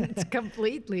went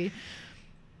completely.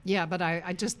 Yeah, but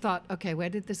I just thought, okay, where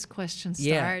did this question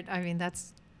start? Yeah. I mean,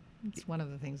 it's one of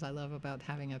the things I love about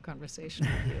having a conversation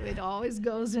with you. It always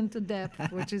goes into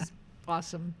depth, which is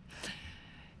awesome.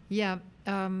 Yeah.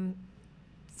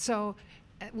 So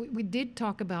we did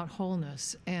talk about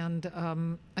wholeness, and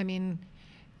I mean,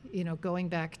 going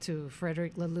back to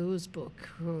Frederick Laloux's book,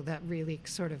 that really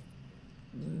sort of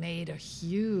made a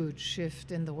huge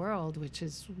shift in the world, which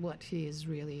is what he is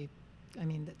really, I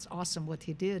mean, that's awesome what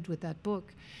he did with that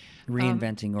book.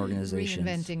 Reinventing organizations.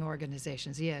 Reinventing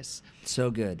organizations, yes.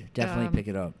 So good. Definitely pick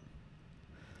it up.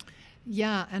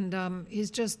 Yeah, and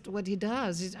he's just, what he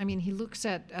does is, I mean, he looks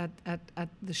at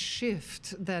the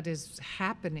shift that is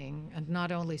happening, and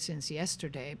not only since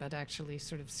yesterday, but actually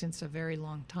sort of since a very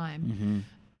long time. Mm-hmm.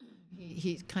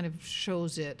 He kind of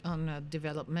shows it on a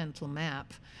developmental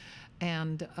map,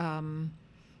 and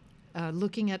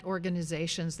looking at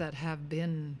organizations that have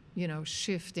been,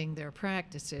 shifting their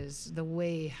practices, the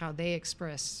way how they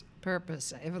express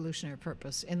purpose, evolutionary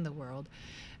purpose in the world.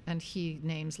 And he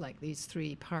names like these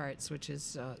three parts, which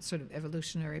is sort of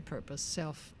evolutionary purpose,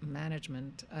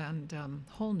 self-management, and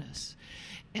wholeness.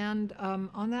 And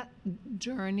on that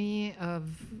journey of,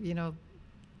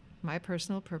 my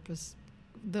personal purpose,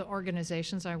 the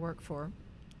organizations I work for,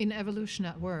 in Evolution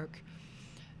at Work,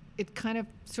 it kind of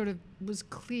sort of was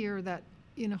clear that,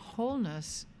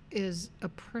 wholeness is a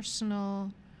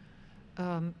personal,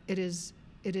 it is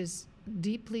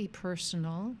deeply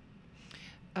personal,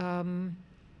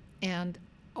 and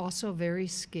also very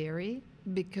scary,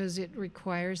 because it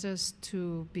requires us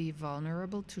to be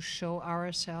vulnerable, to show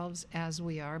ourselves as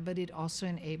we are, but it also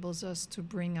enables us to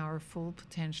bring our full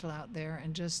potential out there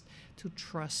and just to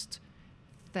trust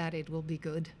that it will be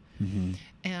good. Mm-hmm.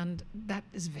 And that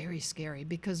is very scary,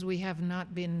 because we have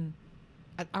not been,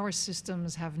 our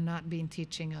systems have not been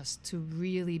teaching us to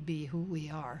really be who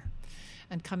we are.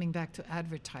 And coming back to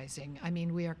advertising, I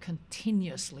mean, we are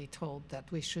continuously told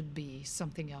that we should be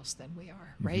something else than we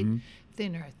are, right? Mm-hmm.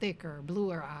 Thinner, thicker,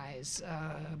 bluer eyes,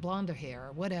 blonder hair,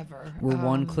 whatever. We're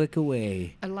one click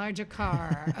away. A larger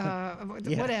car,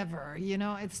 Yeah. whatever.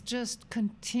 It's just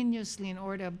continuously in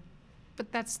order.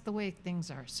 But that's the way things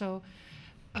are. So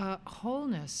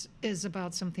wholeness is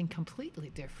about something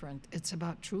completely different. It's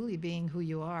about truly being who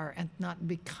you are and not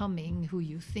becoming who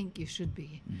you think you should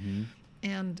be. Mm-hmm.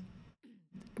 And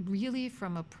really,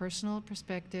 from a personal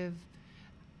perspective,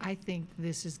 I think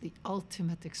this is the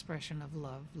ultimate expression of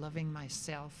love, loving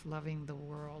myself, loving the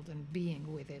world, and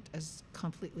being with it as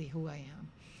completely who I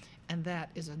am. And that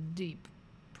is a deep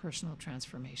personal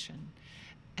transformation.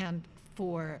 And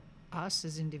for us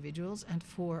as individuals and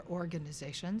for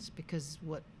organizations, because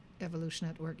what Evolution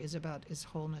at Work is about is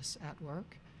wholeness at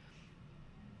work,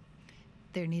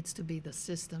 there needs to be the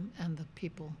system and the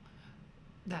people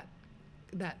that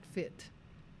fit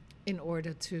in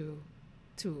order to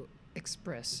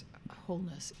express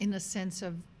wholeness, in a sense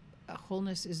of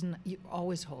wholeness is not, you're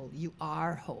always whole, you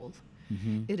are whole.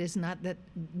 It is not that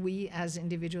we as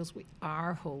individuals, we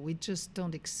are whole, we just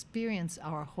don't experience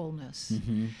our wholeness.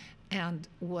 And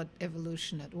what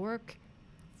Evolution at Work,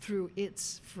 through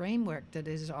its framework that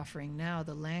it is offering now,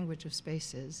 the language of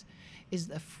spaces, is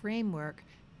the framework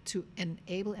to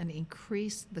enable and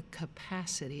increase the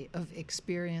capacity of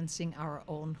experiencing our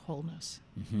own wholeness.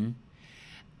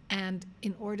 And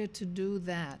in order to do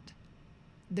that,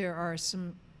 there are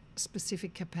some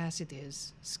specific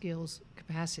capacities, skills,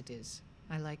 capacities,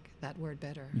 I like that word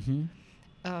better,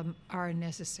 are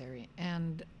necessary.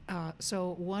 And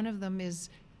so one of them is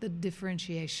the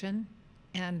differentiation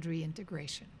and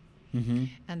reintegration.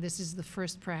 And this is the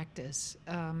first practice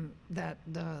that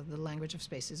the language of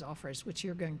spaces offers, which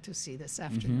you're going to see this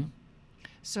afternoon.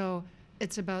 So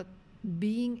it's about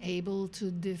being able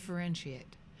to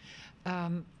differentiate.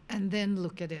 And then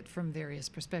look at it from various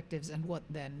perspectives, and what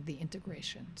then the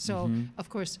integration. So, of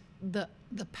course, the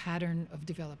pattern of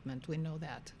development, we know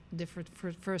that.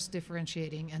 First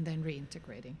differentiating and then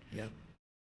reintegrating.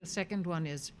 The second one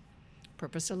is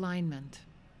purpose alignment.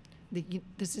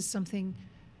 This is something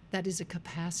that is a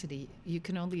capacity. You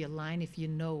can only align if you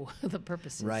know the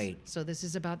purposes. Right. So this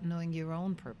is about knowing your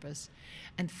own purpose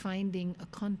and finding a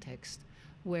context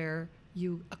where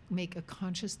you make a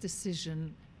conscious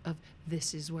decision of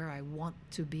this is where I want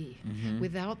to be.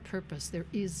 Without purpose, there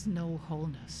is no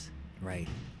wholeness. Right.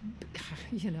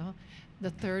 You know, the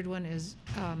third one is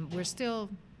we're still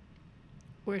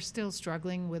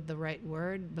struggling with the right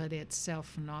word, but it's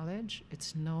self-knowledge.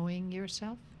 It's knowing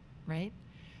yourself, right?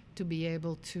 To be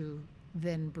able to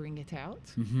then bring it out,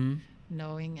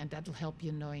 knowing, and that'll help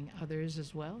you knowing others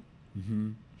as well.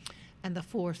 And the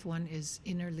fourth one is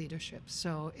inner leadership.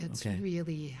 So it's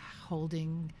really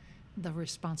holding the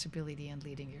responsibility and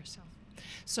leading yourself.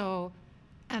 So,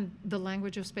 and the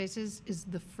language of spaces is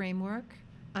the framework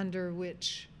under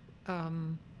which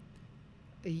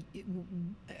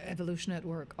Evolution at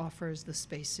Work offers the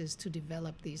spaces to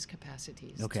develop these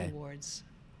capacities towards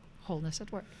wholeness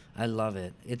at work. I love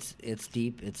it. It's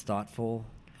deep, it's thoughtful,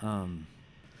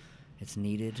 it's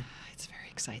needed. It's very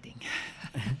exciting.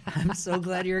 I'm so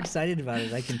glad you're excited about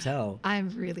it. I can tell. I'm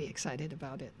really excited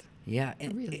about it. Yeah,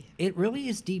 Really. It really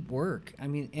is deep work. I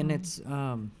mean, and it's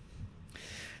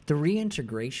the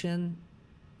reintegration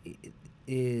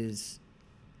is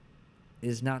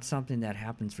not something that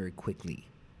happens very quickly.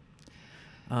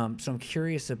 So I'm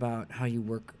curious about how you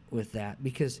work with that,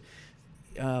 because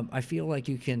I feel like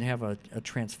you can have a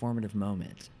transformative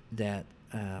moment that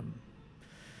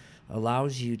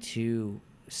allows you to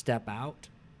step out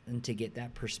and to get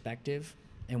that perspective.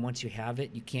 And once you have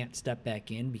it, you can't step back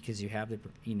in because you have the,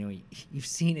 you've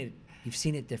seen it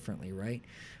differently, right?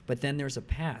 But then there's a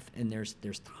path, and there's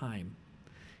time,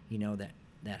 that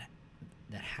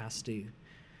has to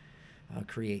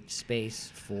create space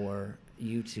for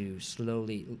you to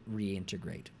slowly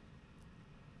reintegrate.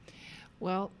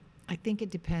 Well, I think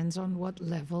it depends on what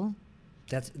level.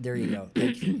 There you go.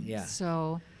 Yeah.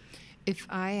 So if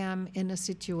I am in a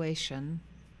situation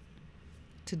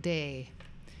today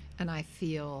and I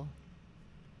feel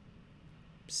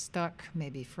stuck,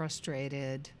 maybe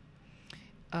frustrated,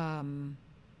 and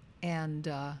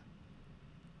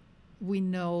we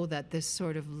know that this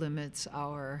sort of limits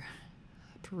our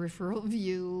peripheral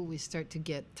view, we start to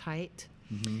get tight.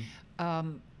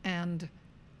 And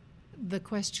the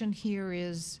question here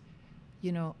is,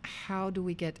 how do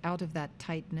we get out of that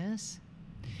tightness?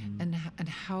 And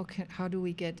how do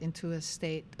we get into a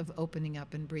state of opening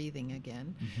up and breathing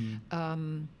again?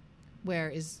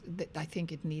 I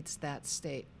think it needs that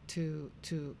state to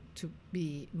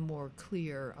be more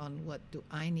clear on what do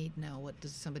I need now, what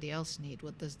does somebody else need,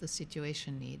 what does the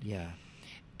situation need. Yeah.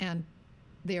 And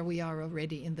there we are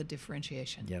already in the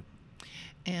differentiation. Yep.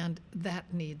 And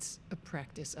that needs a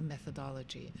practice, a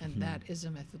methodology, and that is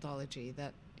a methodology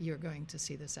that you're going to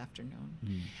see this afternoon.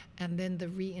 And then the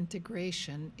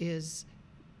reintegration is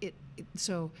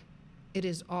so it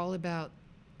is all about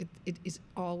it is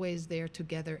always there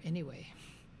together anyway.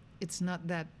 It's not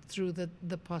that through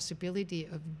the possibility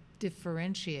of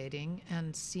differentiating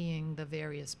and seeing the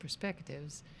various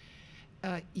perspectives,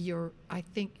 I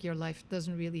think your life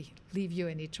doesn't really leave you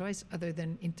any choice other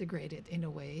than integrate it in a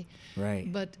way.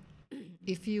 Right. But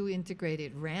if you integrate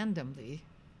it randomly,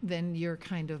 then you're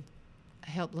kind of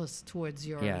helpless towards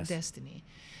your destiny.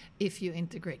 If you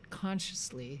integrate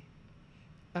consciously,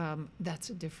 that's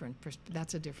a different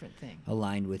thing.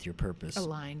 Aligned with your purpose.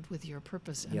 Aligned with your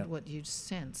purpose and Yep. what you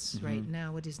sense Mm-hmm. right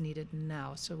now, what is needed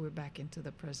now. So we're back into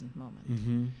the present moment.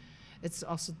 Mm-hmm. It's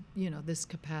also, this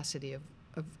capacity of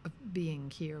being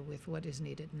here with what is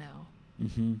needed now,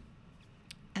 Mm-hmm.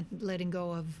 and letting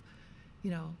go of,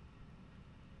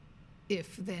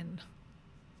 if then,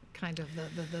 kind of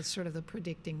the sort of the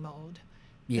predicting mode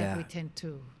Yeah. that we tend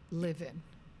to live in.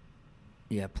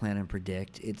 Yeah, plan and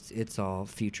predict. It's all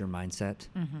future mindset.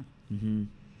 Mm-hmm. Mm-hmm.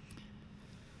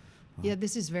 Yeah,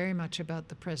 this is very much about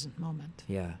the present moment.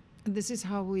 Yeah. And this is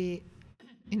how we,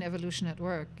 in Evolution at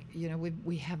Work,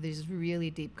 we have these really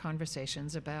deep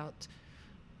conversations about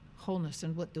wholeness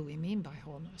and what do we mean by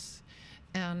wholeness.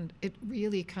 And it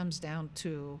really comes down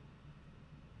to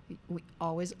we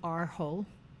always are whole.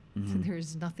 Mm-hmm.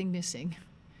 There's nothing missing.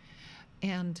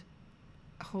 And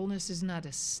wholeness is not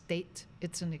a state,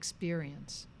 it's an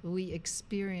experience. We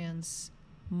experience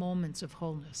moments of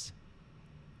wholeness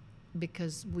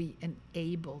because we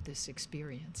enable this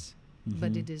experience.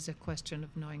 But Mhm. it is a question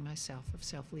of knowing myself, of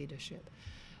self-leadership,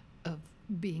 of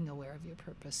being aware of your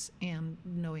purpose and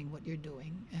knowing what you're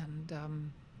doing,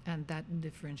 and that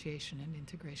differentiation and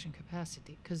integration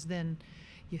capacity. Because then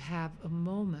you have a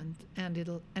moment, and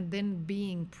then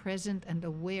being present and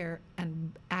aware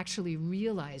and actually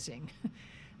realizing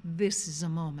this is a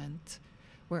moment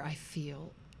where I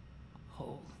feel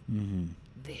whole Mm-hmm.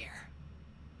 there.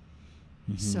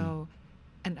 Mm-hmm. So,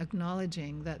 and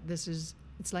acknowledging that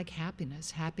it's like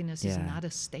happiness. Happiness is Yeah. not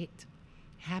a state.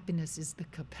 Happiness is the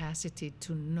capacity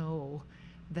to know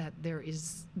that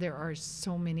there are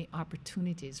so many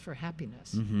opportunities for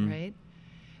happiness, Mhm. right?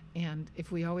 And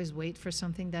if we always wait for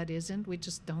something that isn't, we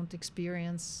just don't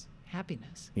experience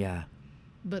happiness. Yeah.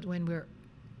 But when we're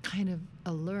kind of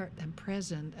alert and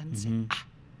present and say, Mhm.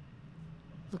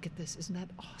 look at this, isn't that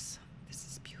awesome? This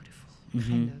is beautiful. Mhm.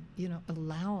 Kind of,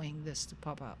 allowing this to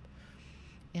pop up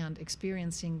and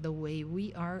experiencing the way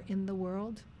we are in the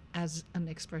world as an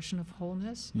expression of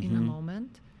wholeness in a Mhm.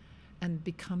 moment, and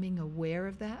becoming aware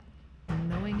of that,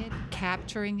 knowing it,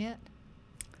 capturing it.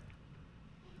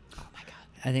 Oh my God.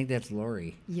 I think that's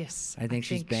Lori. Yes. I think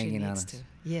she's banging she on needs us. to.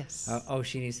 Yes. Oh,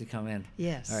 she needs to come in.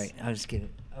 Yes. All right, I'll just get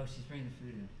it. Oh, she's bringing the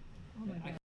food in. Oh my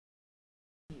God.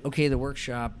 Okay, the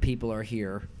workshop people are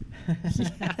here.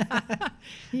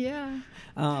 Yeah.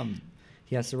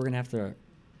 Yeah, so we're going to have to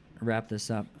wrap this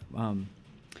up.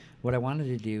 What I wanted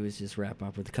to do is just wrap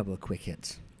up with a couple of quick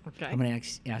hits. Okay. I'm going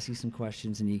to ask you some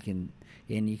questions, and you can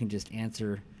just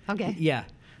answer. Okay. Yeah.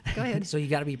 Go ahead. So you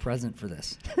got to be present for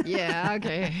this. Yeah.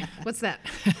 Okay. What's that?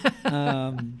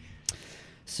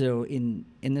 So in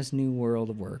this new world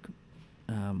of work,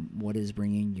 what is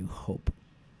bringing you hope?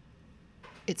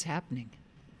 It's happening.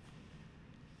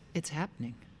 It's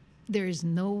happening. There is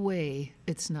no way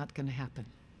it's not going to happen.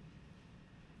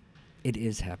 It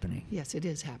is happening. Yes, it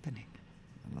is happening.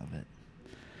 I love it.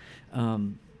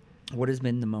 What has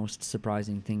been the most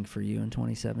surprising thing for you in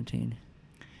 2017?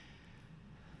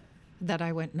 That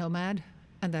I went Nomad,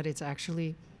 and that it's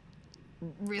actually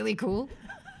really cool.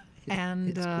 And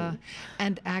It's cool.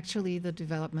 And actually the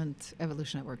development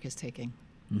Evolution at Work is taking.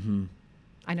 Mm-hmm.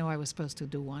 I know I was supposed to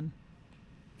do one.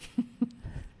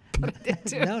 But I did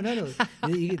too. No.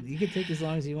 You can take as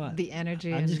long as you want. The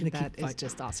energy I'm and just gonna that keep is fighting.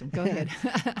 just awesome. Go ahead.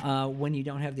 When you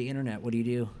don't have the internet, what do you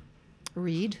do?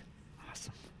 Read.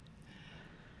 Awesome.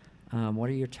 What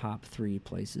are your top 3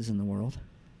 places in the world?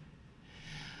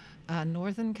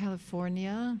 Northern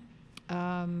California,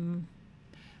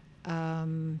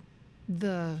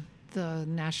 the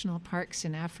national parks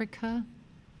in Africa,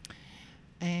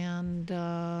 and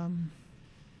the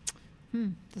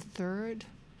third,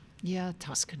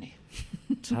 Tuscany.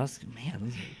 Tuscany, man,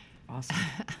 those are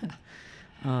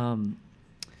awesome.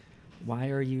 Why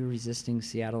are you resisting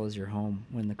Seattle as your home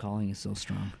when the calling is so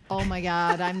strong? Oh my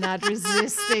God, I'm not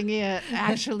resisting it.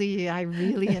 Actually, I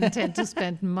really intend to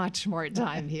spend much more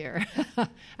time here.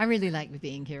 I really like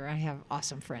being here. I have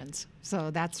awesome friends. So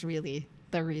that's really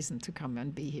the reason to come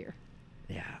and be here.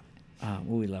 Yeah.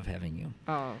 Well, we love having you.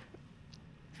 Oh.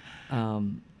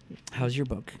 How's your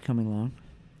book coming along?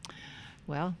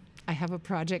 Well, I have a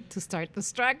project to start the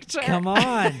structure. Come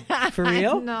on. For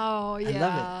real? No, yeah. I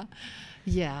love it.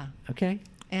 Yeah. Okay.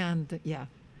 And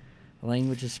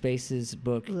Language of Spaces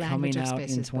book Language coming of out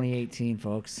Spaces in book. 2018,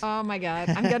 folks. Oh my God,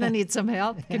 I'm going to need some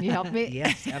help. Can you help me?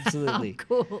 Yes, absolutely.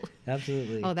 Oh, cool.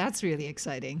 Absolutely. Oh, that's really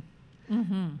exciting.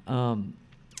 Mm-hmm.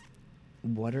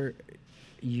 What are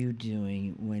you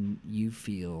doing when you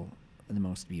feel the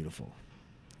most beautiful?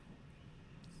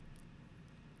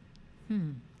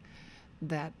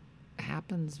 That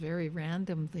happens very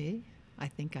randomly. I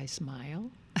think I smile.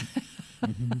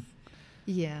 Mm-hmm.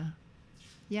 Yeah.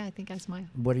 Yeah, I think I smile.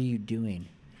 What are you doing?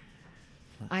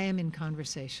 I am in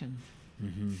conversation.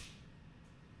 Mm-hmm.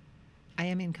 I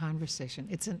am in conversation.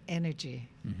 It's an energy.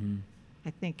 Mm-hmm. I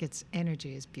think it's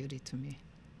energy is beauty to me.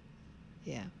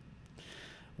 Yeah.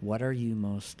 What are you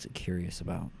most curious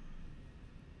about?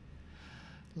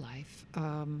 Life.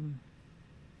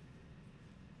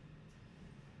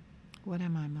 What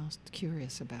am I most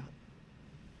curious about?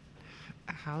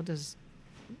 How does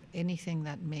anything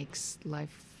that makes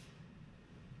life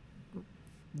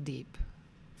deep,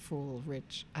 full,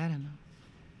 rich, I don't know.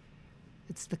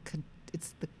 It's the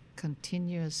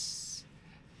continuous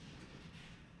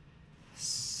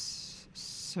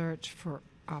search for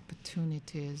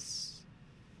opportunities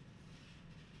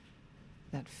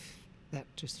that that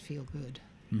just feel good.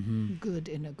 Mm-hmm. Good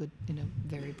in a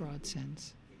very broad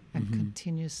sense, and Mm-hmm.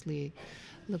 continuously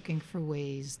looking for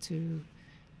ways to,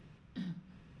 I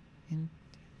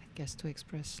guess, to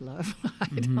express love. I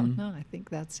Mm-hmm. don't know. I think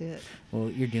that's it. Well,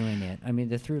 you're doing it. I mean,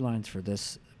 the through lines for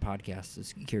this podcast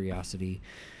is curiosity,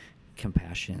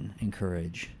 compassion, and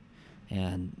courage.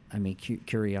 And I mean,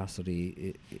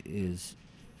 curiosity is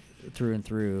through and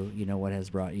through, what has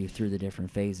brought you through the different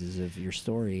phases of your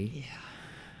story.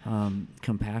 Yeah.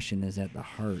 Compassion is at the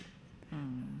heart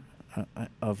Mm.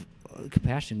 of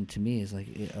compassion. To me, is like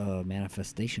a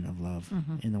manifestation of love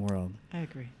Mhm. in the world. I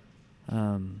agree.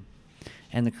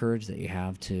 And the courage that you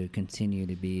have to continue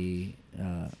to be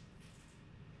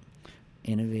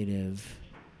innovative,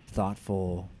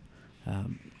 thoughtful,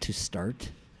 to start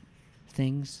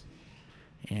things,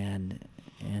 and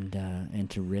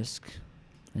to risk,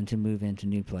 and to move into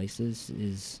new places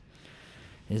is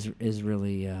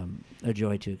really a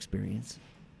joy to experience.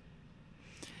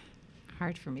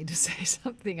 Hard for me to say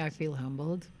something. I feel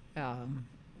humbled. Are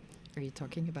you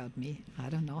talking about me? I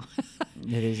don't know.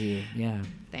 It is you, yeah.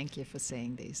 Thank you for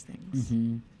saying these things.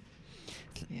 Mm-hmm.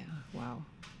 Yeah. Wow.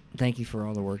 Thank you for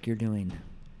all the work you're doing.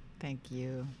 Thank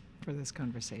you for this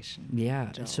conversation.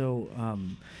 Yeah. Joel. So,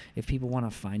 if people want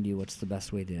to find you, what's the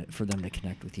best way for them to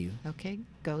connect with you? Okay,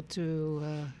 go to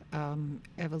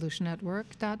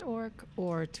evolutionatwork.org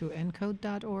or to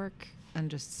encode.org and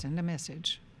just send a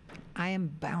message. I am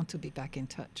bound to be back in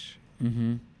touch.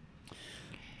 Mm-hmm.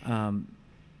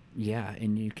 Yeah,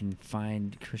 and you can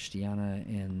find Christiane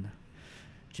in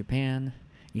Japan.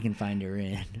 You can find her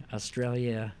in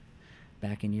Australia,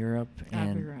 back in Europe,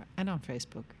 and on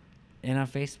Facebook. And on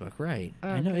Facebook, right.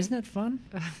 Okay. I know, isn't that fun?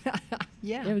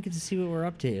 Yeah. Yeah, we get to see what we're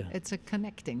up to. It's a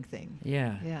connecting thing.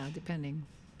 Yeah. Yeah, depending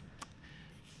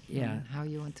on how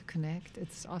you want to connect.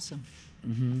 It's awesome.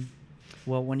 Mm-hmm.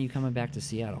 Well, when are you coming back to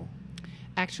Seattle?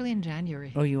 Actually, in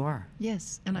January. Oh, you are?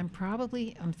 Yes, and I'm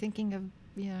thinking of,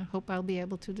 hope I'll be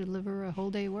able to deliver a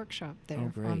whole day workshop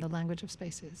there on the language of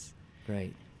spaces.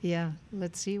 Great. Yeah,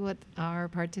 let's see what our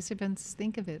participants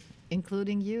think of it,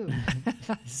 including you.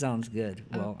 Sounds good.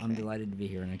 Well, Okay. I'm delighted to be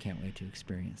here, and I can't wait to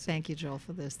experience it. Thank you, Joel,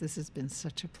 for this. This has been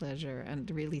such a pleasure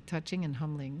and really touching and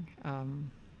humbling.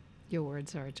 Your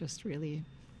words are just really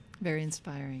very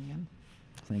inspiring and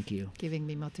Thank you. giving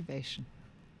me motivation.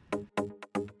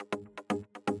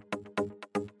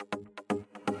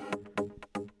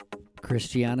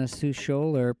 Christiane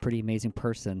Seuhs-Schoeller, pretty amazing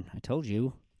person. I told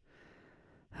you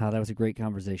how that was a great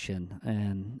conversation,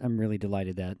 and I'm really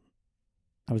delighted that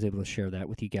I was able to share that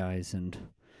with you guys. And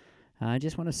I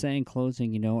just want to say in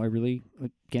closing, I really,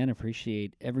 again,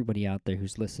 appreciate everybody out there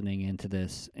who's listening into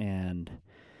this and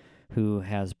who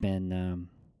has been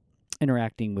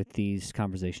interacting with these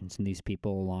conversations and these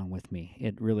people along with me.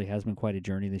 It really has been quite a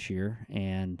journey this year,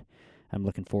 and I'm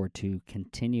looking forward to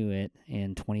continue it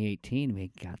in 2018.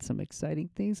 We got some exciting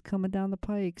things coming down the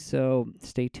pike, so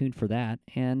stay tuned for that.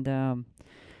 And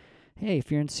hey,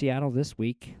 if you're in Seattle this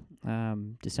week,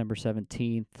 December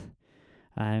 17th,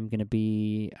 I'm going to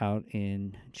be out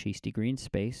in Cheesty Green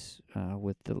Space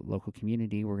with the local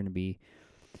community. We're going to be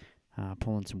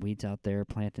pulling some weeds out there,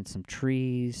 planting some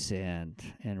trees, and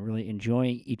really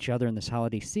enjoying each other in this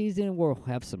holiday season. We'll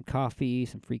have some coffee,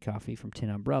 some free coffee from Tin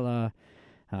Umbrella.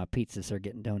 Pizzas are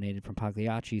getting donated from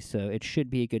Pagliacci, so it should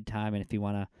be a good time. And if you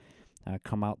want to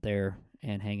come out there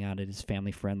and hang out, it is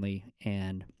family friendly,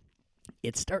 and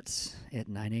it starts at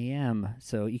 9 a.m.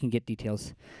 So you can get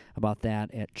details about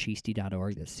that at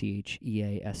cheasty.org. That's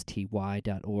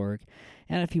CHEASTY.org.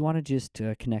 And if you want to just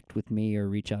connect with me or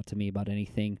reach out to me about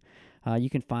anything, you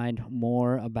can find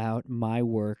more about my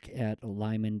work at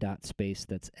lyman.space.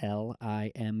 That's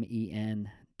LIMEN.space.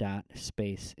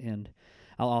 And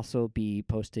I'll also be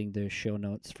posting the show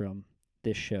notes from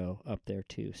this show up there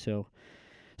too. So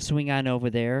swing on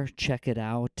over there, check it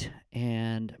out,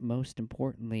 and most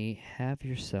importantly, have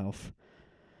yourself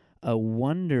a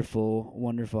wonderful,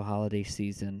 wonderful holiday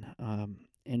season.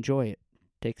 Enjoy it.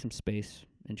 Take some space.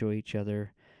 Enjoy each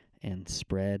other. And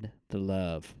spread the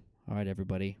love. All right,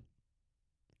 everybody.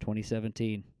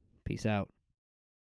 2017. Peace out.